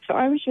 So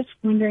I was just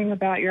wondering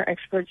about your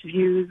experts'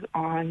 views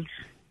on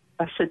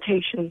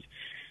cetaceans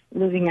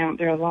living out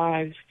their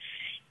lives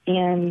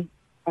in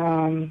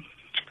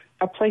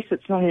a place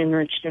that's not an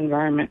enriched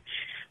environment,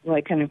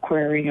 like an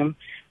aquarium,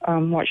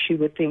 what she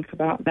would think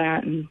about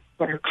that and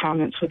what her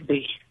comments would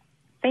be.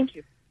 Thank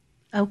you.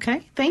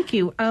 Okay, thank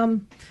you.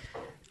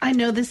 I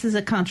know this is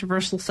a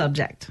controversial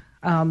subject.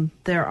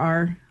 There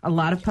are a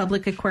lot of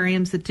public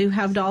aquariums that do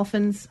have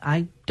dolphins.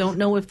 I don't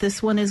know if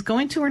this one is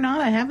going to or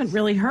not. I haven't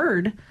really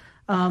heard.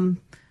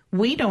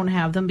 We don't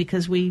have them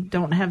because we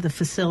don't have the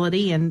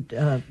facility, and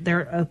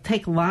they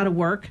take a lot of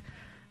work.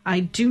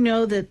 I do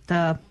know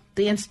that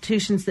the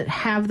institutions that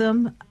have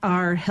them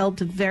are held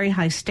to very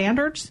high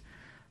standards.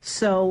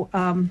 So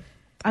I'm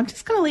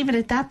just going to leave it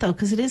at that, though,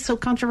 because it is so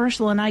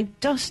controversial, and I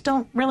just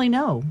don't really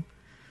know.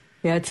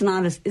 Yeah, it's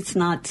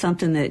not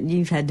something that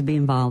you've had to be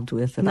involved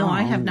with at all. No,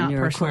 I have not in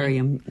your personally.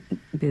 Aquarium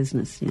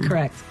business. Yeah.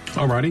 Correct.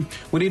 All righty.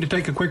 We need to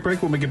take a quick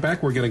break. When we get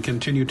back, we're going to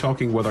continue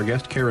talking with our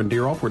guest, Karen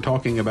Deeroff. We're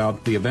talking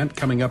about the event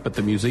coming up at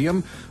the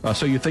museum.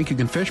 So you think you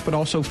can fish, but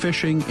also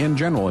fishing in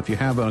general. If you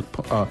have a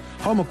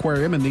home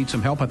aquarium and need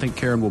some help, I think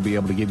Karen will be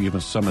able to give you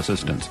some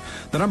assistance.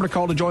 The number to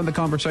call to join the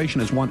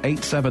conversation is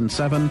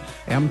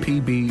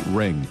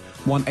 1-877-MPB-RING.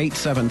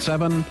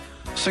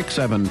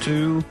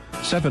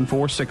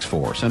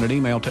 1-877-672-7464. Send an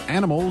email to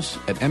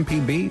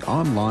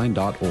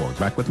animals@mpbonline.org.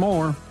 Back with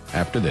more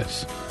after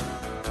this.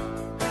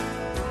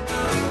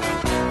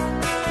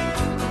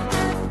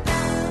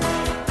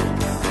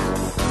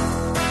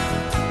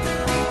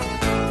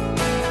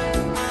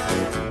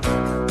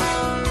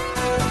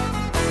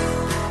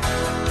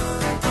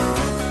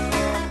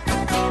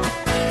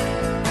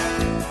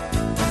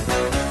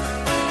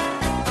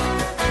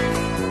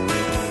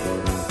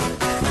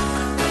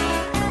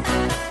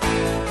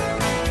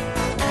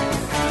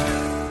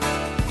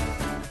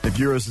 If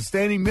you're a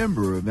sustaining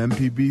member of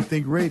MPB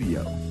Think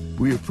Radio,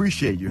 we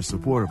appreciate your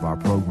support of our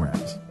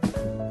programs.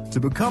 To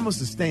become a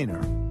sustainer,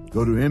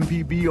 go to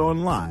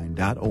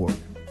mpbonline.org.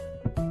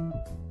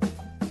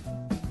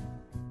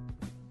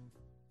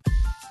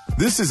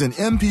 This is an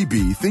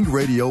MPB Think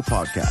Radio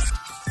podcast.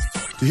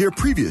 To hear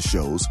previous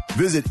shows,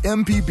 visit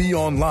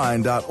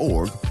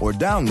mpbonline.org or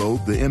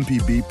download the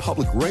MPB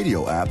Public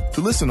Radio app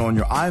to listen on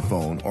your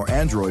iPhone or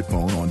Android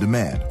phone on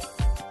demand.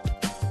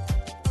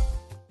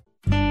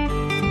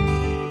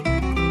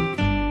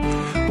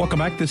 Welcome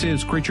back. This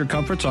is Creature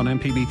Comforts on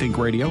MPB Think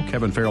Radio.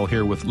 Kevin Farrell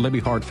here with Libby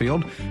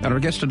Hartfield. And our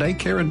guest today,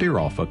 Karen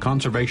Deeroff, a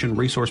conservation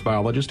resource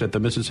biologist at the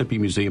Mississippi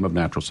Museum of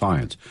Natural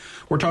Science.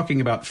 We're talking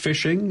about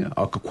fishing,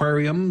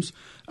 aquariums,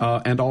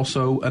 and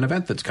also an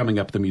event that's coming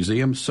up at the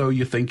museum, So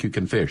You Think You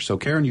Can Fish. So,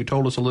 Karen, you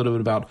told us a little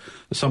bit about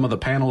some of the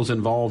panels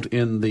involved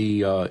in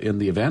the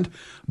event,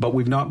 but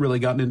we've not really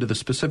gotten into the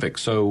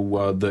specifics.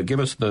 So give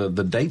us the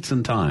dates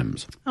and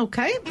times.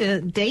 Okay.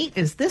 The date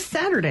is this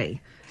Saturday.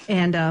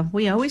 And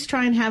we always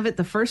try and have it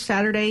the first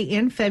Saturday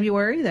in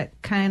February.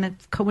 That kind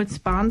of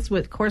corresponds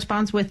with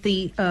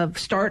the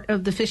start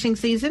of the fishing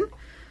season.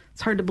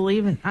 It's hard to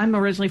believe. I'm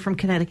originally from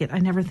Connecticut. I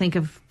never think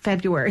of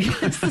February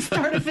as the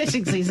start of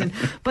fishing season,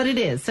 but it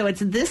is. So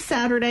it's this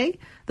Saturday.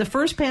 The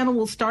first panel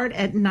will start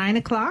at 9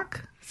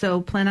 o'clock.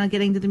 So plan on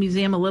getting to the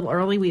museum a little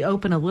early. We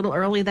open a little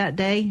early that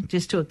day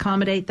just to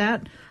accommodate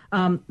that.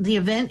 The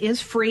event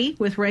is free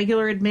with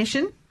regular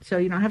admission, so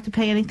you don't have to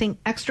pay anything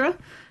extra.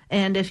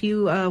 And if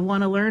you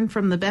want to learn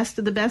from the best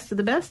of the best of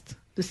the best,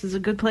 this is a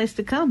good place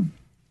to come.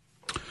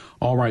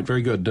 All right,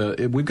 very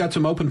good. We've got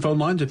some open phone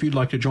lines if you'd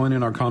like to join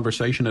in our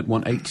conversation at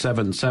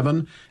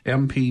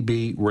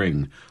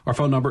 1-877-MPB-RING. Our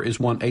phone number is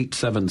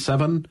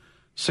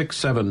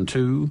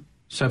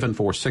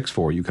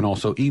 1-877-672-7464. You can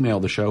also email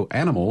the show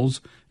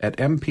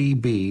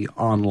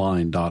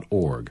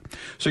animals@mpbonline.org.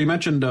 So you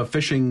mentioned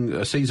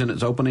fishing season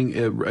is opening.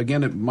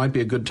 Again, it might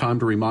be a good time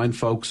to remind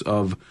folks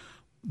of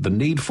the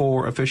need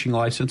for a fishing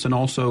license and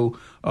also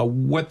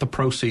what the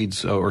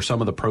proceeds or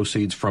some of the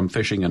proceeds from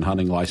fishing and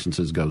hunting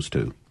licenses goes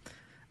to.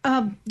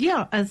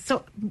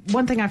 So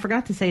one thing I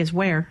forgot to say is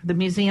where the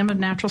Museum of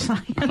Natural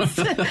Science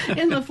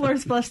in the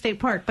Flores Bluff State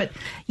Park. But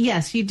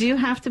yes, you do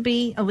have to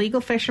be a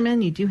legal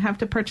fisherman. You do have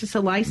to purchase a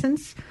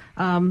license.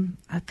 I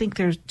think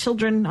there's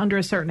children under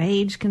a certain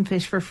age can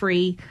fish for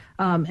free,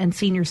 and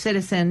senior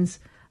citizens.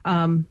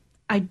 I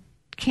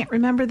can't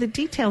remember the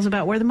details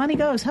about where the money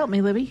goes. Help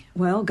me, Libby.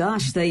 Well,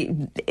 gosh,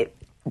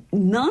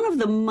 none of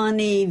the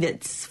money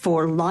that's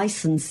for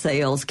license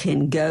sales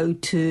can go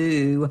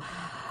to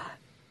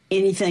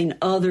anything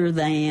other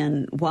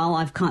than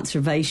wildlife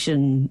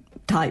conservation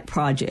type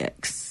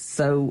projects.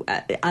 So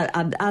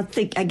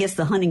I guess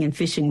the hunting and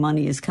fishing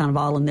money is kind of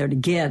all in there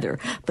together,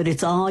 but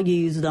it's all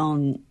used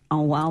on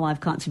wildlife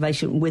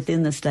conservation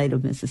within the state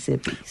of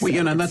Mississippi.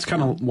 Well, and that's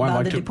kind of why I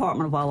like the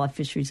Department of Wildlife,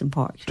 Fisheries, and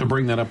Parks. To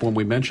bring that up when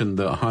we mentioned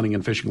the hunting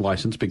and fishing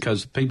license,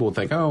 because people would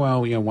think, oh,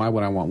 well, why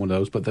would I want one of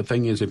those? But the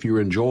thing is, if you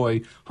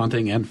enjoy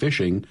hunting and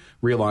fishing,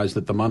 realize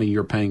that the money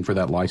you're paying for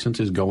that license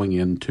is going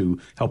into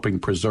helping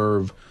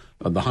preserve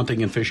the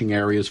hunting and fishing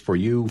areas for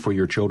you, for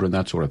your children,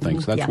 that sort of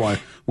thing. So that's why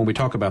when we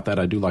talk about that,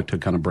 I do like to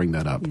kind of bring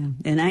that up. Yeah.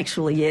 And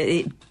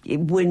actually,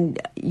 when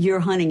you're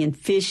hunting and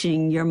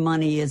fishing, your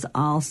money is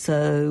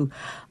also,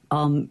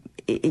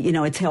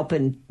 it's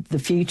helping the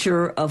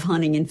future of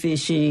hunting and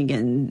fishing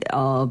and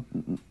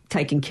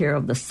taking care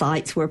of the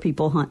sites where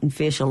people hunt and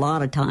fish a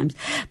lot of times,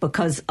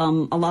 because a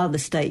lot of the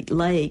state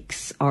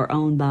lakes are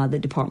owned by the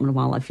Department of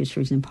Wildlife,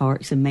 Fisheries, and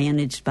Parks and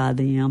managed by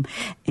them.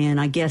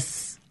 And I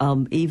guess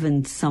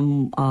even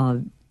some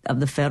of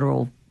the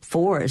federal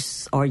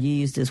forests are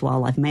used as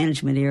wildlife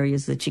management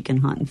areas that you can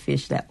hunt and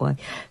fish that way.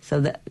 So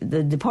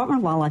the Department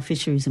of Wildlife,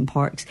 Fisheries, and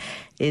Parks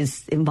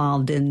is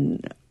involved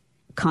in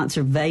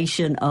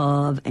conservation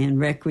of and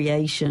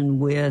recreation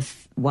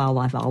with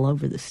wildlife all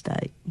over the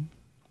state.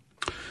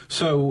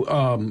 So,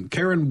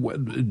 Karen,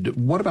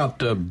 what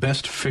about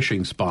best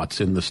fishing spots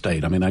in the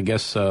state? I mean, I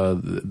guess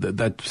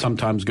that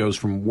sometimes goes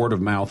from word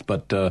of mouth,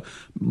 but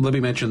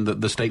Libby mentioned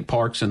the state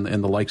parks and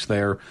the lakes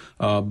there.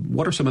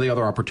 What are some of the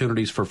other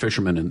opportunities for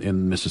fishermen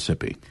in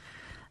Mississippi?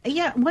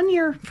 Yeah, 1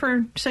 year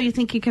for So You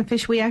Think You Can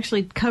Fish, we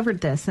actually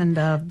covered this, and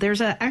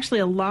there's actually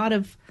a lot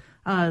of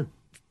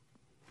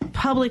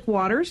public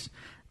waters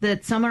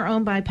that some are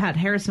owned by Pat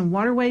Harrison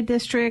Waterway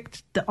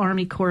District. The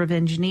Army Corps of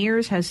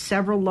Engineers has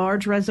several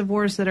large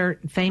reservoirs that are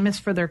famous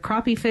for their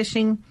crappie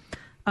fishing.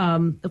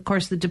 Of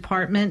course, the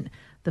department,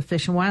 the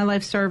Fish and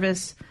Wildlife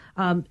Service.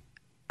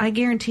 I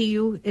guarantee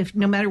you, if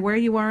no matter where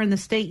you are in the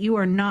state, you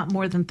are not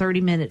more than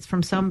 30 minutes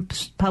from some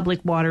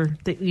public water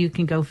that you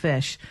can go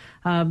fish.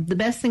 The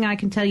best thing I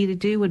can tell you to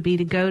do would be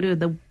to go to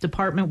the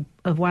Department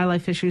of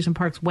Wildlife, Fisheries, and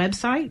Parks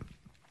website.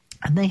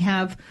 And they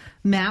have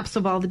maps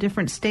of all the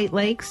different state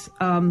lakes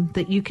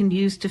that you can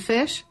use to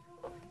fish.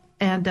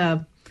 And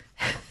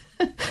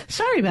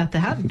sorry about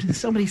that.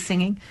 Somebody's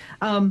singing.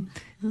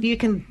 You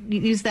can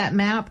use that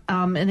map,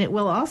 and it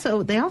will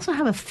also. They also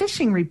have a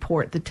fishing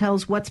report that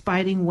tells what's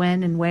biting,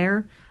 when, and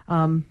where.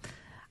 I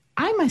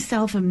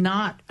myself am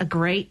not a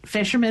great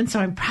fisherman, so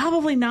I'm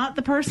probably not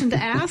the person to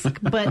ask.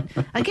 But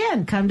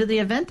again, come to the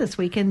event this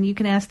weekend. You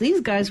can ask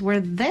these guys where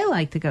they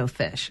like to go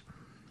fish.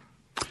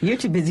 You're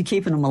too busy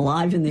keeping them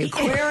alive in the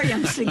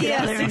aquariums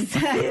together. Yes,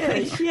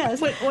 exactly. Fish.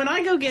 Yes. When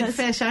I go get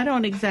fish, I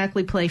don't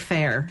exactly play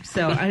fair.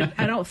 So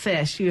I don't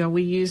fish.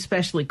 We use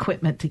special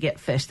equipment to get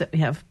fish that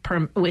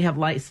we have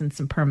license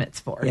and permits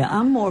for. Yeah,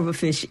 I'm more of a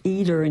fish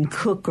eater and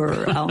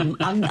cooker. I'm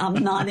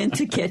not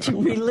into catch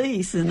and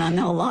release, and I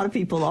know a lot of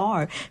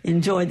people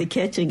enjoy the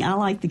catching. I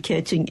like the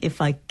catching if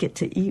I get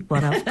to eat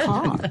what I've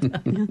caught.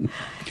 Yeah.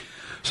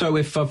 So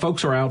if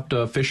folks are out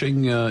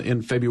fishing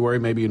in February,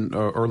 maybe in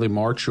early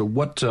March,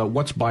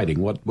 what's biting?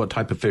 What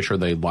type of fish are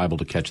they liable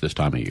to catch this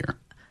time of year?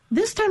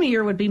 This time of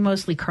year would be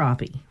mostly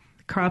crappie.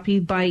 Crappie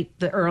bite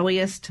the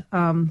earliest.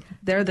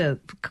 They're the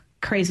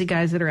crazy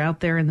guys that are out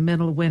there in the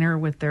middle of winter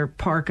with their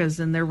parkas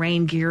and their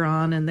rain gear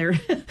on, and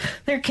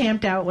they're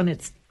camped out when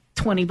it's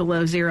 20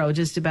 below zero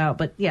just about.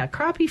 But yeah,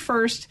 crappie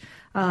first,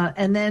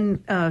 and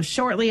then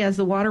shortly as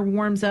the water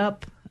warms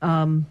up,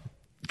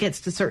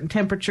 gets to certain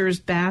temperatures,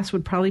 bass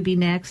would probably be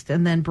next,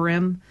 and then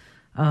brim.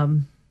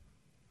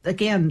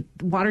 Again,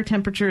 water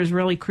temperature is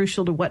really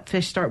crucial to what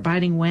fish start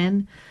biting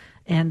when.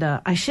 And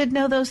I should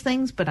know those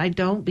things, but I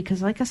don't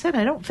because, like I said,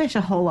 I don't fish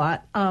a whole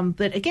lot.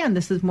 But again,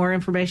 this is more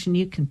information.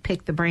 You can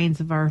pick the brains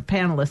of our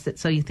panelists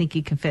so you think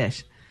you can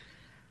fish.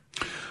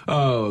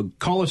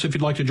 Call us if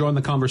you'd like to join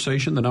the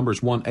conversation. The number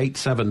is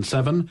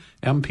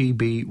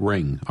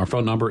 1-877-MPB-RING. Our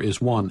phone number is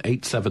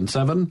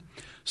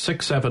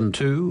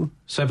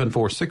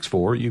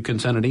 1-877-672-7464. You can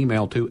send an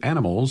email to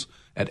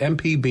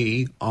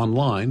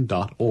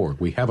animals@mpbonline.org.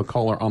 We have a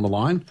caller on the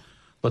line.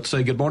 Let's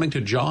say good morning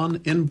to John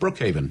in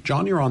Brookhaven.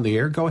 John, you're on the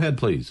air. Go ahead,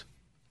 please.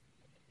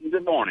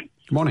 Good morning.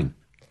 Good morning.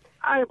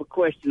 I have a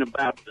question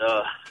about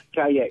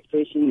kayak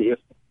fishing. If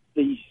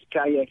these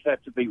kayaks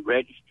have to be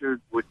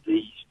registered with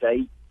the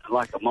state,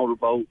 like a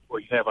motorboat,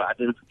 where you have an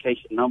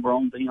identification number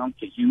on them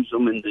to use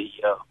them in the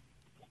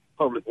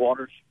public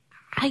waters?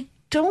 I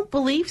don't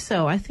believe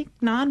so. I think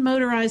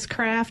non-motorized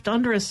craft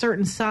under a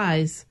certain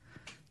size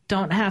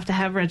don't have to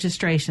have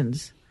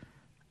registrations.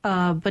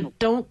 But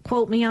don't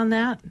quote me on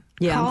that.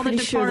 Yeah, Call I'm pretty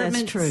the sure that's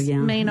department's true, yeah.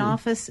 main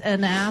office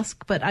and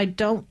ask, but I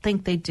don't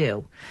think they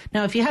do.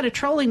 Now, if you had a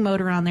trolling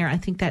motor on there, I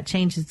think that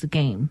changes the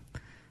game.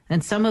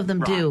 And some of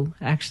them do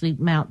actually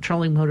mount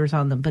trolling motors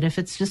on them. But if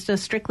it's just a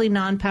strictly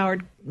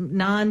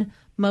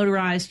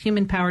non-motorized,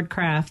 human-powered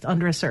craft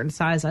under a certain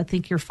size, I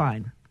think you're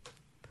fine.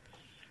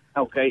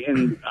 Okay,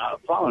 and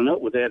following up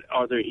with that,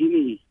 are there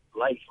any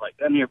lakes like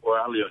down here where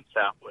I live in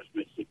Southwest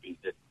Mississippi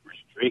that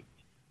restrict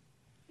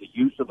the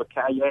use of a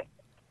kayak?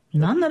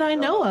 None that I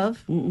know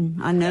of.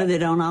 I know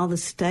that on all the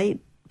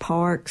state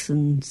parks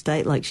and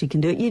state lakes you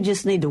can do it. You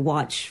just need to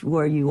watch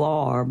where you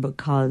are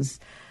because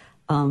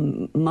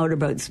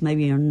motorboats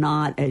maybe are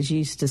not as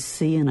used to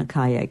seeing a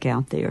kayak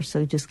out there.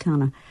 So just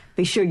kind of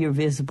be sure you're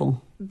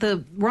visible.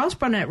 The Ross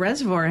Barnett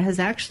Reservoir has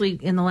actually,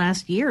 in the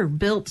last year,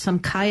 built some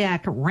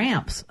kayak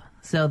ramps.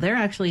 So they're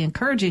actually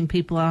encouraging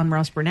people on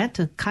Ross Barnett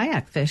to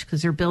kayak fish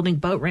because they're building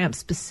boat ramps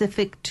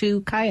specific to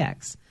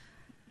kayaks.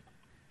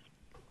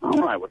 All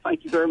right. Well,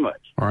 thank you very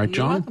much. All right,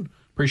 John.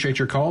 Appreciate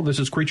your call. This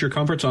is Creature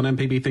Comforts on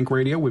MPB Think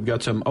Radio. We've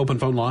got some open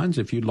phone lines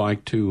if you'd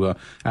like to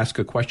ask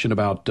a question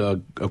about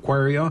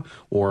aquaria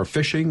or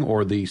fishing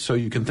or the So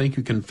You Can Think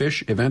You Can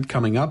Fish event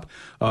coming up.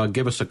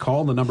 Give us a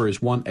call. The number is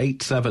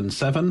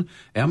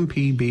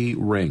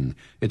 1-877-MPB-RING.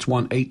 It's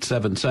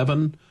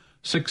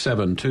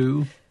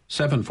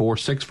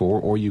 1-877-672-7464,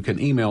 or you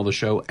can email the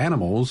show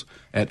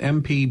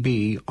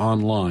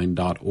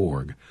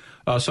animals@mpbonline.org.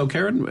 So,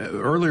 Karen,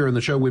 earlier in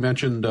the show we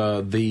mentioned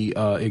the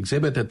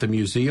exhibit at the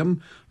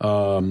museum,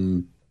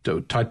 Titanoboa.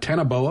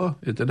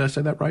 Did I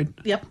say that right?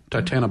 Yep.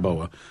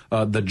 Titanoboa,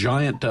 the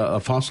giant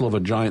fossil of a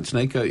giant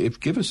snake.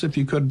 Give us, if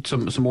you could,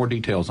 some more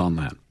details on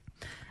that.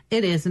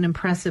 It is an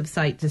impressive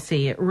sight to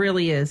see. It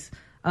really is.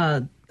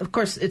 Of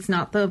course, it's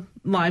not the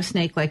live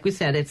snake, like we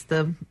said. It's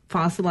the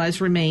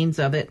fossilized remains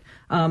of it.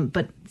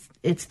 But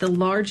it's the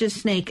largest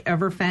snake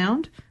ever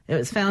found. It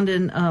was found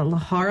in La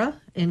Jara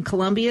in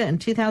Colombia in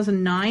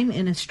 2009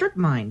 in a strip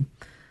mine.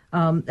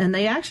 And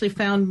they actually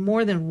found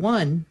more than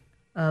one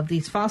of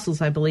these fossils,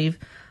 I believe.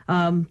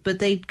 But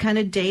they kind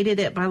of dated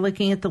it by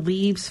looking at the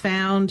leaves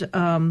found.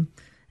 And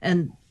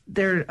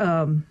they're,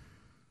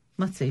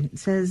 let's see, it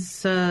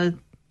says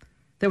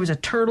there was a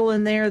turtle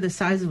in there the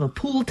size of a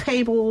pool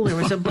table. There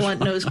was a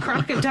blunt-nosed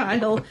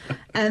crocodile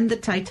and the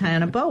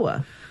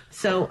Titanoboa.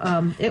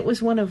 So it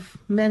was one of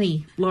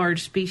many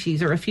large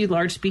species, or a few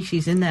large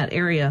species in that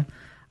area.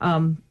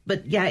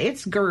 But yeah,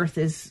 its girth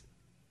is,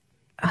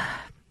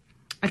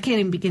 I can't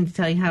even begin to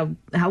tell you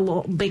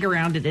how big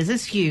around it is.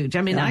 It's huge.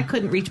 I mean, I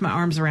couldn't reach my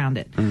arms around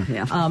it.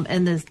 Yeah.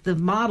 And the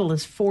model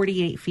is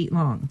 48 feet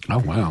long. Oh,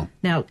 wow.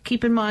 Now,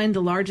 keep in mind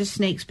the largest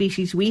snake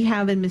species we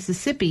have in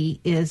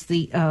Mississippi is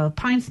the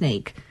pine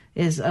snake,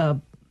 is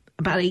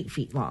about 8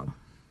 feet long.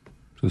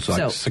 It's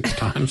like 6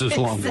 times as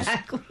long.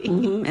 Exactly.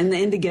 Mm-hmm. And the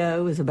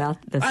indigo is about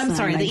the same. I'm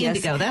sorry, the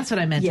indigo. That's what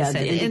I meant to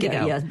say. The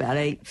indigo. Yeah, it's about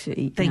 8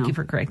 feet. Thank you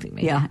for correcting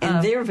me. Yeah,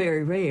 and they're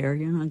very rare.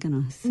 You're not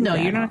going to see No,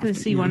 you're not going to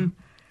see one.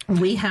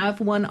 We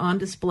have one on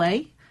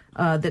display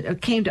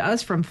that came to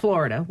us from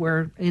Florida,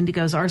 where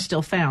indigos are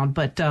still found.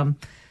 But,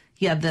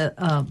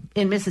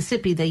 in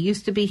Mississippi, they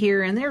used to be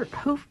here, and there,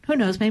 who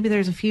knows, maybe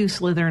there's a few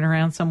slithering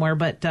around somewhere,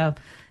 but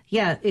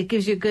it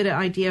gives you a good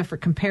idea for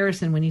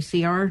comparison when you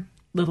see our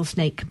little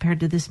snake compared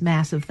to this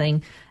massive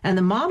thing. And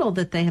the model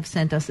that they have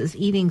sent us is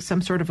eating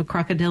some sort of a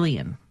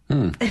crocodilian.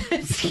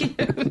 It's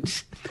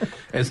huge.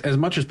 As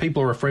much as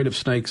people are afraid of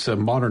snakes,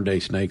 modern day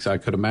snakes, I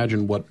could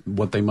imagine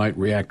what they might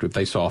react if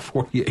they saw a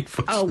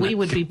 48-foot snake. We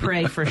would be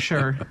prey for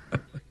sure.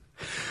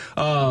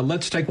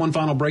 Let's take one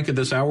final break at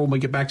this hour. When we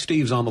get back,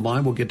 Steve's on the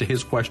line. We'll get to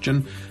his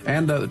question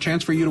and a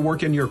chance for you to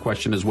work in your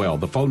question as well.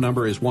 The phone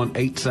number is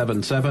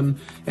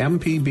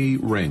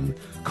 1-877-MPB-RING.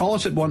 Call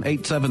us at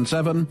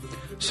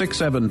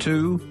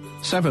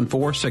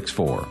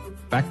 1-877-672-7464.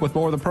 Back with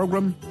more of the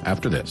program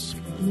after this.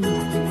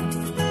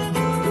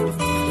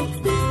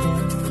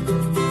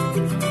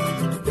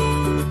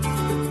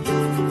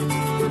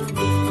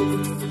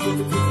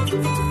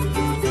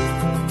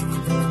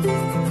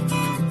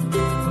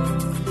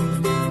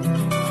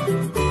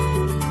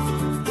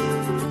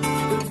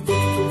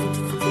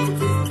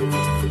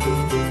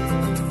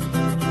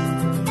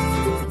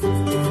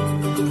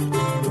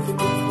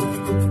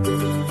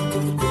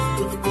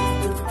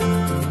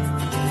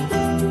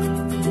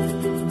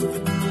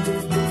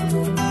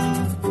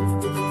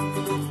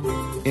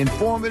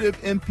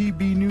 Informative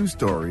MPB news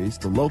stories,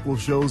 the local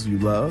shows you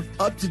love,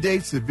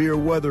 up-to-date severe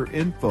weather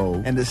info,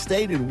 and the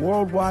state and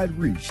worldwide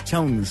reach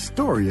telling the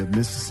story of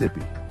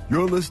Mississippi.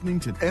 You're listening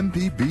to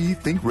MPB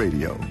Think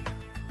Radio.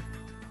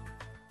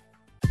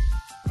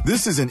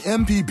 This is an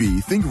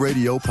MPB Think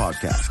Radio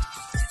podcast.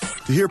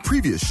 To hear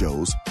previous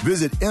shows,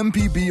 visit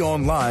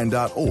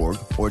mpbonline.org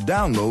or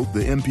download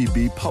the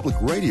MPB Public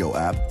Radio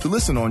app to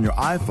listen on your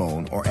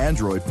iPhone or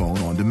Android phone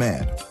on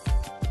demand.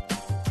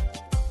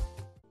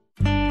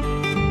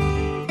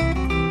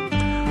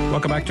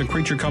 Welcome back to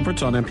Creature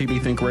Comforts on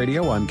MPB Think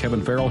Radio. I'm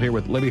Kevin Farrell here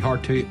with Libby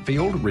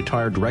Hartfield,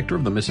 retired director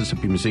of the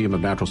Mississippi Museum of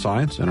Natural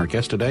Science, and our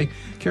guest today,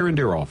 Karen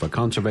Deroff, a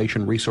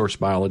conservation resource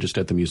biologist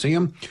at the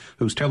museum,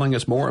 who's telling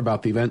us more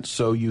about the event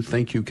So You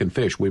Think You Can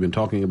Fish. We've been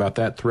talking about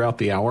that throughout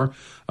the hour.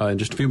 In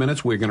just a few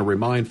minutes, we're going to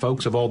remind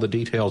folks of all the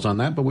details on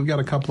that, but we've got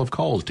a couple of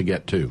calls to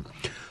get to.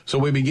 So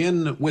we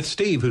begin with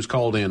Steve, who's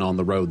called in on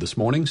the road this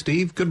morning.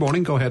 Steve, good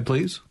morning. Go ahead,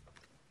 please.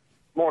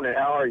 Morning.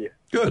 How are you?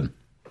 Good.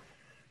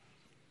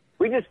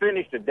 We just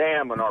finished a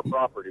dam on our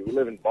property. We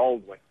live in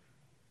Baldwin,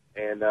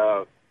 and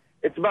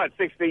it's about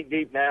 6 feet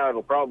deep now.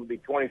 It'll probably be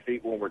 20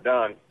 feet when we're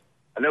done.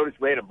 I noticed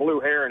we had a blue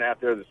heron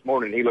out there this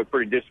morning. He looked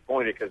pretty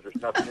disappointed because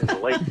there's nothing in the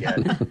lake yet.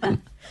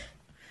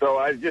 So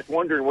I was just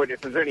wondering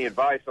if there's any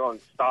advice on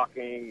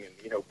stocking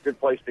and, good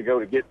place to go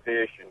to get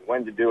fish and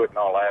when to do it and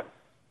all that.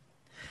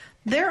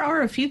 There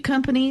are a few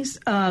companies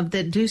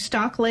that do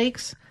stock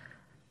lakes.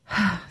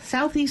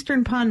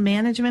 Southeastern Pond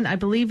Management, I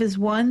believe, is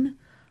one.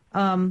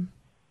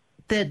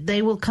 That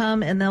they will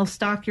come and they'll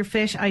stock your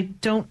fish. I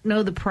don't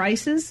know the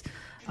prices,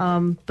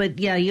 but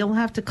yeah, you'll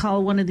have to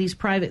call one of these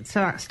private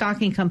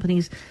stocking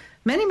companies.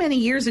 Many, many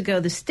years ago,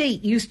 the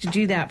state used to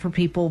do that for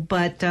people,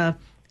 but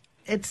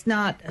it's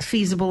not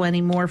feasible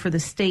anymore for the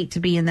state to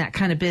be in that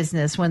kind of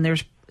business when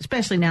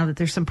especially now that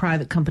there's some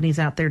private companies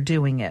out there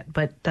doing it.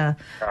 But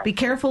be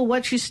careful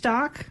what you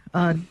stock.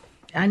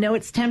 I know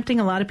it's tempting.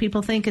 A lot of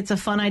people think it's a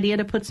fun idea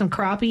to put some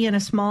crappie in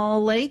a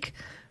small lake,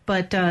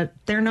 but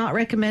they're not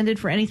recommended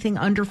for anything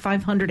under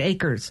 500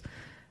 acres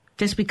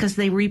just because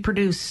they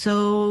reproduce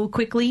so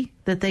quickly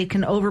that they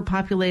can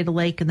overpopulate a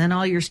lake, and then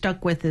all you're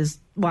stuck with is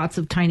lots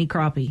of tiny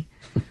crappie.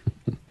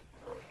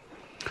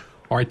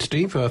 All right,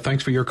 Steve,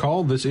 thanks for your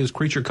call. This is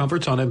Creature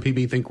Comforts on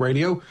MPB Think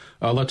Radio.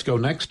 Let's go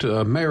next.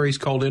 Mary's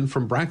called in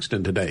from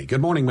Braxton today. Good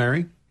morning,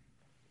 Mary.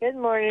 Good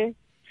morning.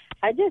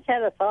 I just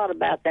had a thought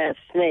about that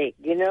snake.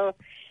 If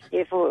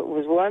it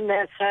was one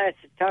that size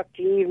to talk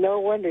to Eve, no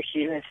wonder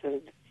she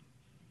listened.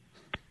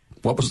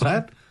 What was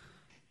that?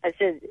 I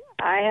said,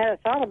 I had a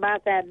thought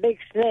about that big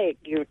snake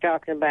you were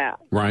talking about.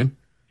 Right.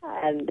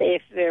 And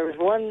if there was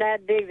one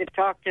that big to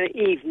talk to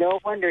Eve, no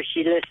wonder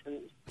she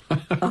listened.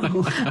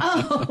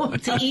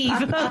 To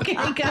Eve. Okay,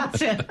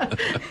 gotcha.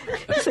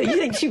 So you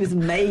think she was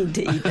made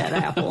to eat that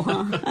apple,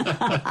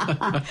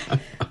 huh?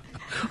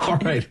 All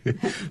right.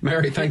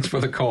 Mary, thanks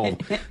for the call.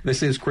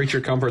 This is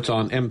Creature Comforts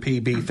on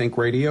MPB Think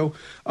Radio.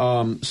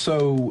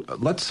 So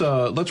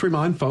let's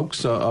remind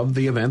folks of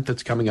the event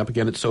that's coming up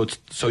again. It's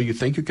So You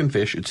Think You Can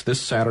Fish. It's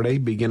this Saturday,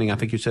 beginning, I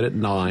think you said, at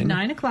 9.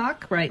 9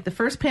 o'clock, right. The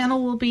first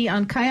panel will be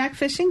on kayak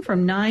fishing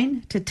from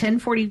 9 to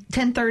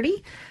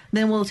 10:30.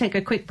 Then we'll take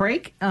a quick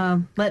break.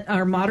 Let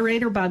our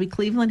moderator, Bobby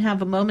Cleveland,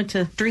 have a moment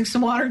to drink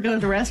some water, go to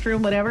the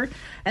restroom, whatever.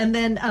 And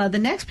then the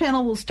next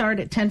panel will start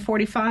at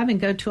 10:45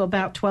 and go to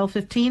about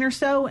 12:15 or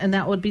so, and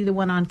that would be the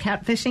one on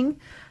catfishing.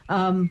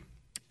 And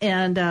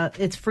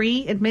it's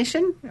free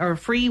admission, or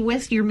free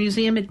with your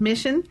museum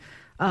admission.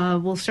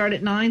 We'll start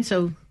at 9,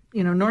 so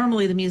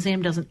normally the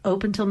museum doesn't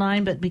open till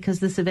 9, but because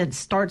this event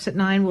starts at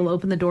 9, we'll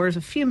open the doors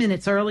a few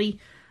minutes early.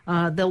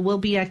 There will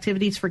be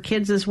activities for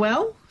kids as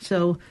well,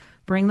 so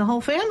bring the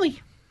whole family.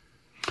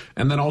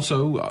 And then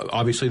also,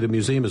 obviously, the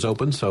museum is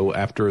open, so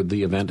after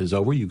the event is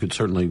over, you could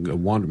certainly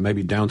wander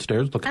maybe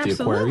downstairs, look at the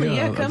aquarium. Absolutely,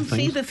 yeah, come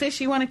see the fish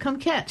you want to come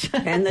catch.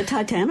 And the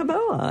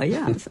Titanoboa,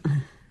 yes.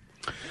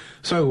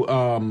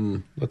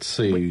 So, let's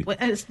see.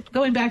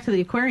 Going back to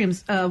the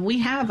aquariums, we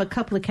have a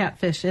couple of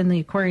catfish in the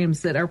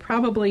aquariums that are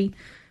probably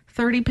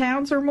 30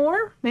 pounds or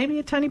more, maybe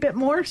a tiny bit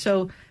more.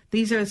 So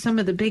these are some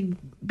of the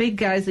big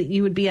guys that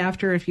you would be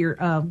after if you're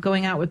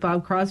going out with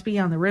Bob Crosby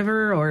on the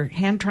river or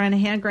trying to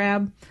hand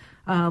grab.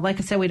 Like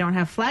I said, we don't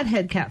have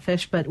flathead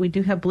catfish, but we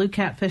do have blue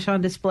catfish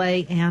on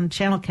display and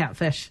channel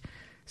catfish.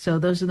 So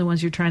those are the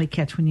ones you're trying to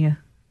catch when you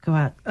go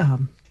out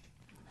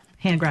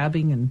hand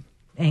grabbing and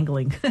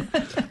angling.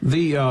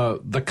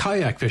 The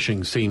kayak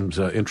fishing seems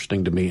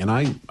interesting to me, and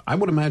I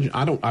would imagine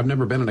I've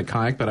never been in a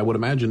kayak, but I would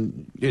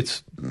imagine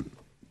it's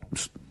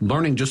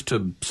learning just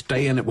to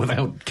stay in it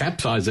without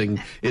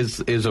capsizing is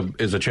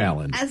a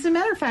challenge. As a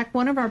matter of fact,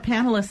 one of our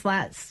panelists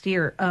last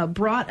year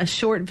brought a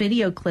short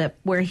video clip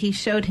where he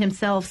showed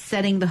himself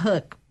setting the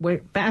hook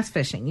bass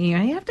fishing. You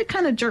have to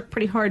kind of jerk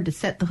pretty hard to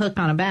set the hook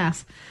on a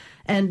bass,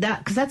 and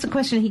because that's a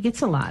question he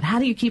gets a lot. How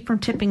do you keep from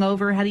tipping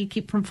over? How do you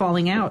keep from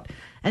falling out?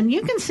 And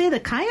you can see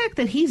the kayak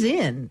that he's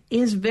in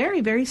is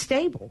very, very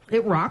stable.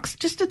 It rocks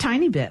just a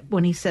tiny bit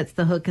when he sets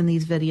the hook in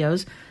these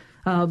videos,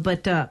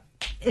 but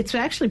it's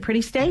actually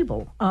pretty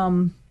stable.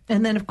 And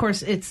then, of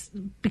course,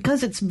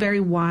 because it's very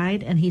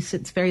wide and he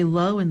sits very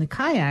low in the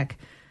kayak,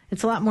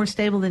 it's a lot more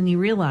stable than you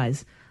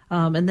realize.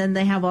 And then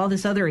they have all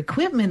this other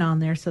equipment on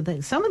there, so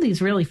that some of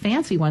these really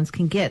fancy ones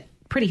can get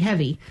pretty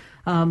heavy.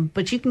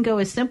 But you can go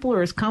as simple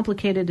or as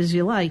complicated as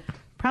you like.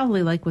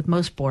 Probably like with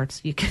most sports,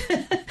 you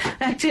can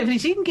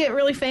activities. You can get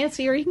really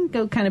fancy or you can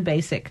go kind of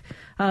basic.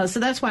 So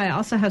that's why I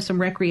also have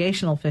some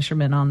recreational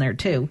fishermen on there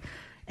too.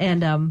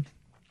 And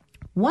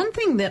one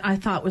thing that I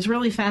thought was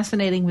really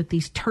fascinating with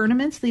these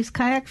tournaments these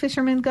kayak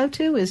fishermen go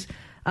to is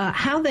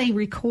how they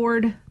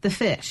record the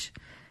fish.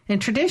 In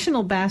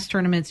traditional bass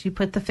tournaments, you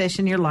put the fish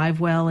in your live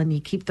well and you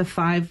keep the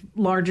 5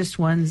 largest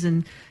ones,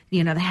 and they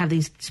have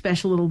these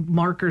special little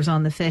markers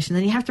on the fish, and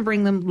then you have to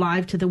bring them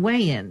live to the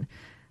weigh-in.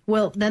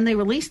 Well, then they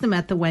release them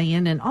at the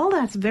weigh-in, and all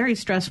that's very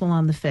stressful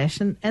on the fish,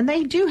 and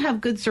they do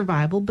have good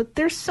survival, but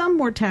there's some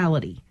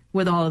mortality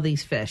with all of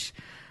these fish.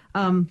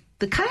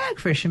 The kayak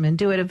fishermen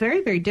do it a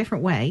very, very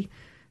different way.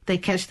 They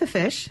catch the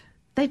fish,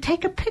 they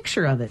take a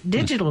picture of it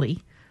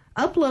digitally,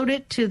 upload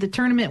it to the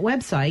tournament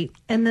website,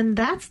 and then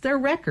that's their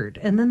record.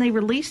 And then they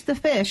release the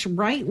fish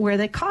right where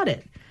they caught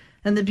it.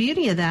 And the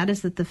beauty of that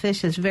is that the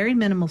fish has very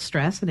minimal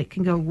stress, and it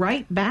can go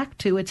right back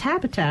to its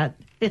habitat,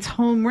 its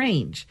home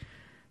range.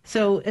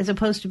 So as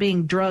opposed to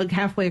being drugged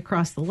halfway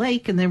across the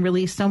lake and then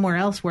released somewhere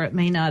else where it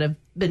may not have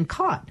been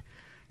caught.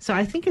 So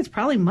I think it's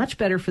probably much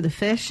better for the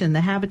fish and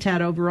the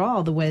habitat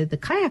overall the way the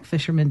kayak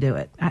fishermen do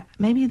it.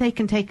 Maybe they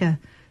can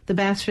the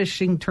bass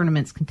fishing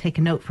tournaments can take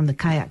a note from the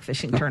kayak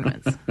fishing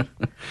tournaments.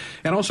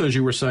 And also, as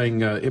you were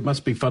saying, it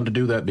must be fun to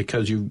do that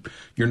because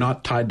you're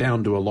not tied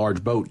down to a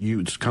large boat.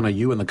 It's kind of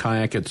you and the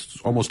kayak.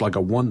 It's almost like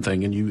a one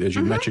thing. And as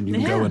you mentioned, you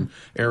can go in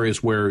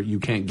areas where you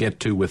can't get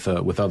to with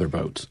other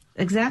boats.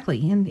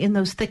 Exactly, in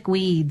those thick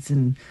weeds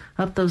and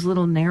up those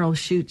little narrow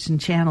chutes and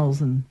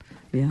channels and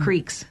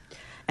creeks.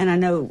 And I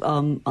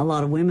know a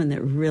lot of women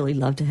that really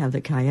love to have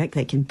the kayak.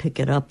 They can pick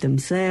it up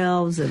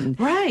themselves and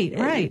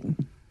right.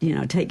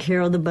 Take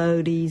care of the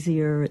boat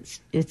easier.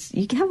 It's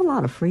you can have a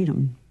lot of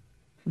freedom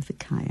with the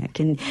kayak,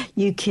 and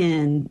you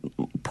can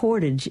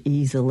portage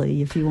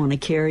easily if you want to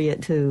carry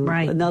it to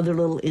another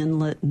little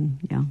inlet,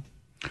 and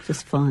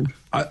just fun.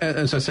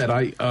 As I said,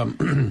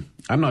 I'm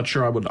not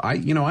sure I would. I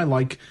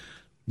like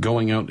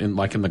going out in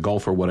the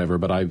Gulf or whatever,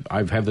 but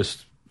I've had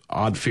this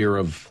odd fear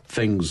of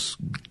things,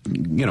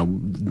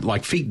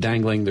 like feet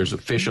dangling. There's a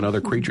fish and other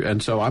creature,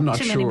 and so I'm not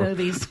sure. Too many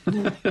movies.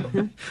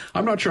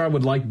 I'm not sure I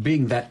would like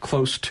being that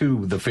close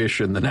to the fish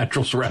and the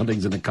natural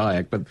surroundings in a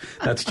kayak, but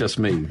that's just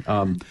me.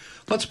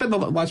 Let's spend the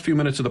last few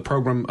minutes of the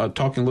program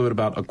talking a little bit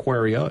about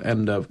aquaria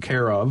and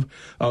care of.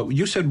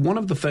 You said one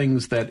of the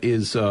things that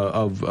is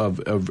of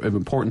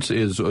importance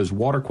is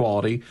water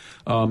quality,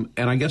 and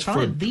I guess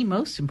probably the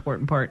most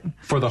important part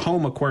for the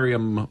home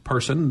aquarium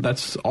person,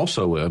 that's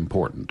also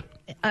important.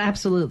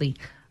 Absolutely.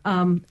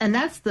 And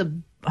that's the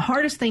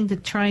hardest thing to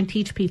try and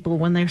teach people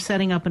when they're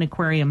setting up an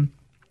aquarium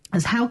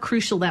is how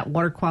crucial that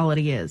water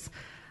quality is.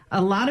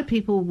 A lot of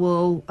people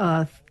will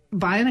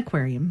buy an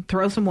aquarium,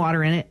 throw some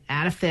water in it,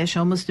 add a fish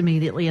almost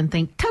immediately and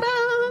think,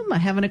 ta-da, I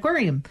have an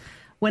aquarium.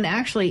 When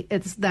actually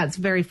that's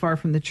very far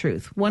from the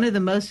truth. One of the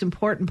most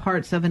important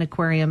parts of an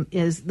aquarium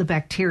is the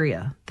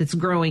bacteria that's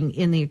growing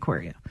in the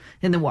aquarium,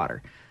 in the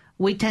water.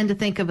 We tend to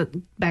think of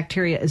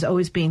bacteria as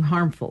always being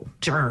harmful,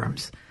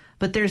 germs.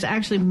 But there's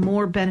actually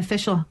more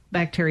beneficial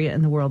bacteria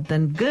in the world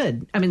than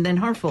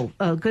harmful,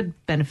 good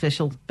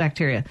beneficial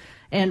bacteria.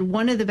 And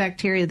one of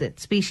the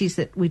species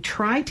that we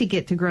try to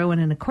get to grow in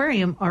an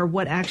aquarium are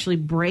what actually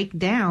break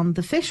down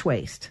the fish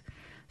waste.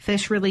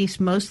 Fish release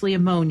mostly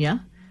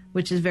ammonia,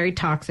 which is very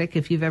toxic.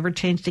 If you've ever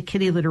changed a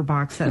kitty litter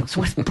box, that's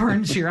what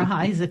burns your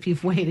eyes if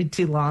you've waited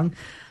too long.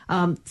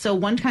 So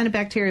one kind of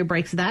bacteria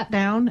breaks that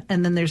down,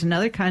 and then there's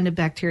another kind of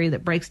bacteria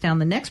that breaks down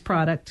the next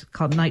product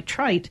called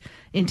nitrite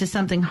into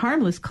something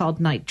harmless called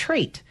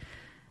nitrate.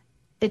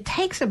 It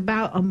takes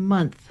about a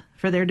month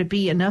for there to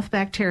be enough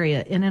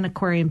bacteria in an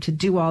aquarium to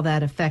do all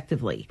that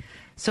effectively.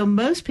 So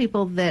most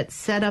people that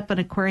set up an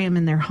aquarium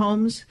in their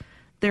homes,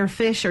 their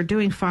fish are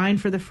doing fine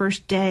for the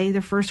first day,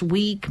 the first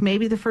week,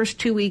 maybe the first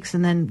 2 weeks,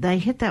 and then they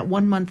hit that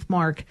 1 month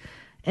mark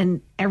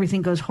and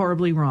everything goes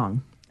horribly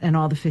wrong and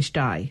all the fish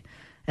die.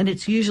 And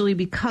it's usually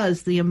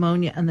because the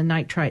ammonia and the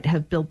nitrite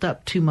have built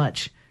up too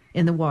much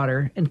in the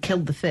water and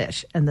killed the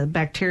fish, and the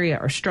bacteria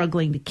are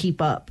struggling to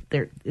keep up.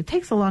 It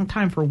takes a long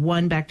time for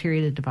one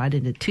bacteria to divide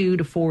into 2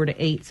 to 4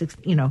 to 8, 6,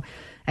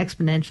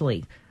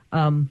 exponentially.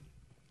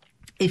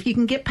 If you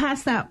can get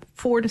past that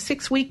 4 to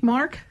 6 week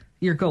mark,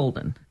 you're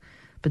golden.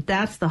 But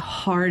that's the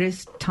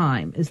hardest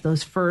time, is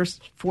those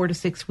first 4 to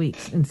 6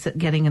 weeks in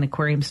getting an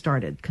aquarium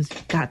started, because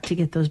you've got to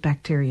get those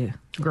bacteria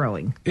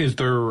growing. Is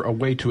there a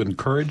way to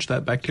encourage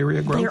that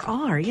bacteria growth? There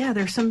are, yeah.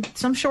 There's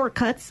some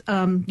shortcuts.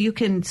 You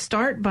can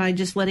start by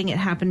just letting it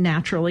happen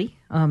naturally,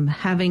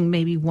 having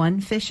maybe one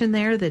fish in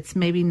there that's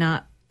maybe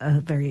not a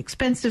very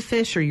expensive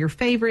fish or your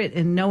favorite,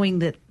 and knowing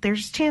that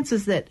there's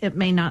chances that it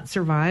may not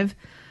survive.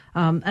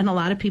 And a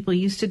lot of people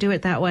used to do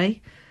it that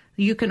way.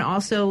 You can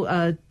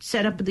also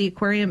set up the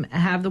aquarium,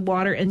 have the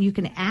water, and you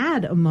can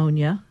add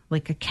ammonia,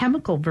 like a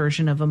chemical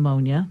version of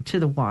ammonia, to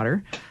the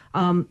water.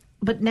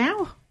 But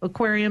now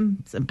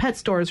aquariums and pet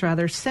stores,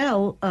 rather,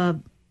 sell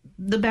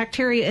the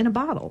bacteria in a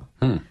bottle.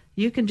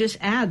 You can just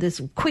add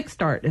this quick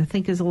start, I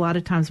think is a lot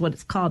of times what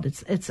it's called.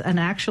 It's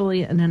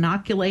actually an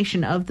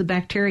inoculation of the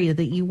bacteria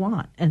that you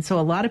want. And so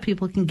a lot of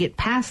people can get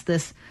past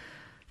this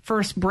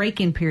first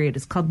break-in period.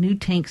 It's called new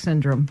tank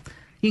syndrome.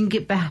 You can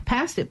get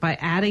past it by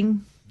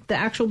adding the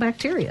actual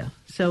bacteria.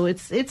 So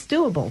it's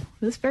doable.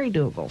 It's very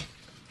doable.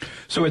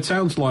 So it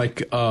sounds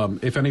like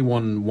if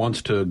anyone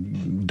wants to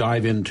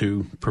dive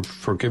into,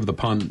 forgive the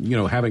pun,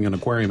 having an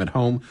aquarium at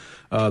home,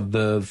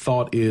 the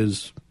thought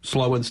is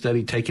slow and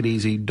steady, take it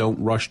easy,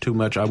 don't rush too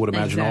much. I would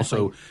imagine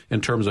also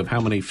in terms of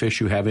how many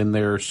fish you have in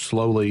there,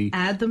 slowly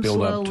add them build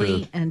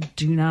slowly up to... and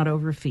do not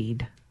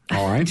overfeed.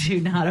 All right. Do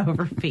not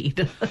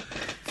overfeed.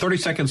 30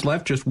 seconds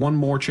left. Just one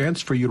more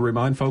chance for you to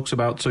remind folks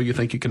about So You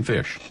Think You Can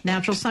Fish.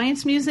 Natural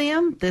Science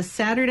Museum this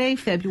Saturday,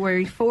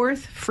 February 4th,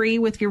 free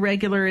with your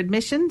regular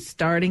admission,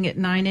 starting at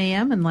 9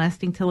 a.m. and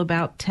lasting till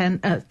about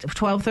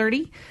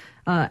 12:30.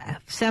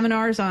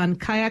 Seminars on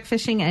kayak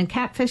fishing and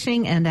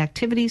catfishing and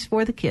activities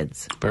for the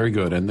kids. Very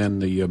good. And then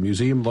the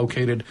museum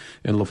located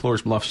in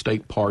LaFleur's Bluff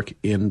State Park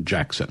in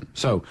Jackson.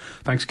 So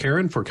thanks,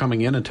 Karen, for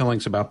coming in and telling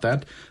us about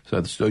that.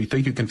 So You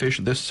Think You Can Fish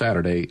this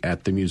Saturday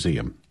at the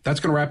museum. That's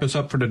going to wrap us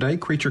up for today.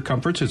 Creature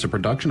Comforts is a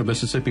production of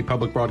Mississippi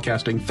Public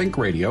Broadcasting Think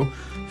Radio.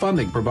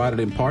 Funding provided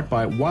in part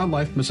by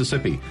Wildlife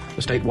Mississippi,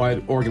 a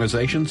statewide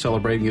organization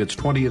celebrating its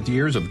 20th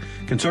years of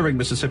conserving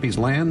Mississippi's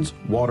lands,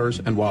 waters,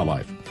 and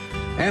wildlife.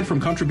 And from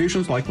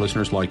contributions like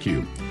listeners like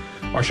you.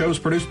 Our show is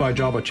produced by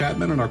Java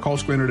Chapman, and our call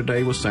screener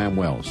today was Sam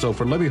Wells. So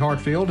for Libby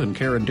Hartfield and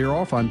Karen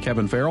Deeroff, I'm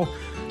Kevin Farrell.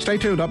 Stay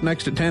tuned. Up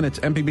next at 10, it's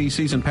MPB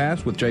Season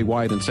Pass with Jay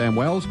White and Sam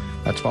Wells.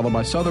 That's followed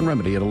by Southern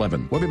Remedy at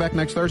 11. We'll be back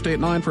next Thursday at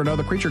 9 for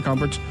another Creature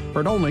Comforts,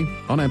 heard only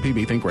on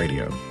MPB Think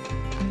Radio.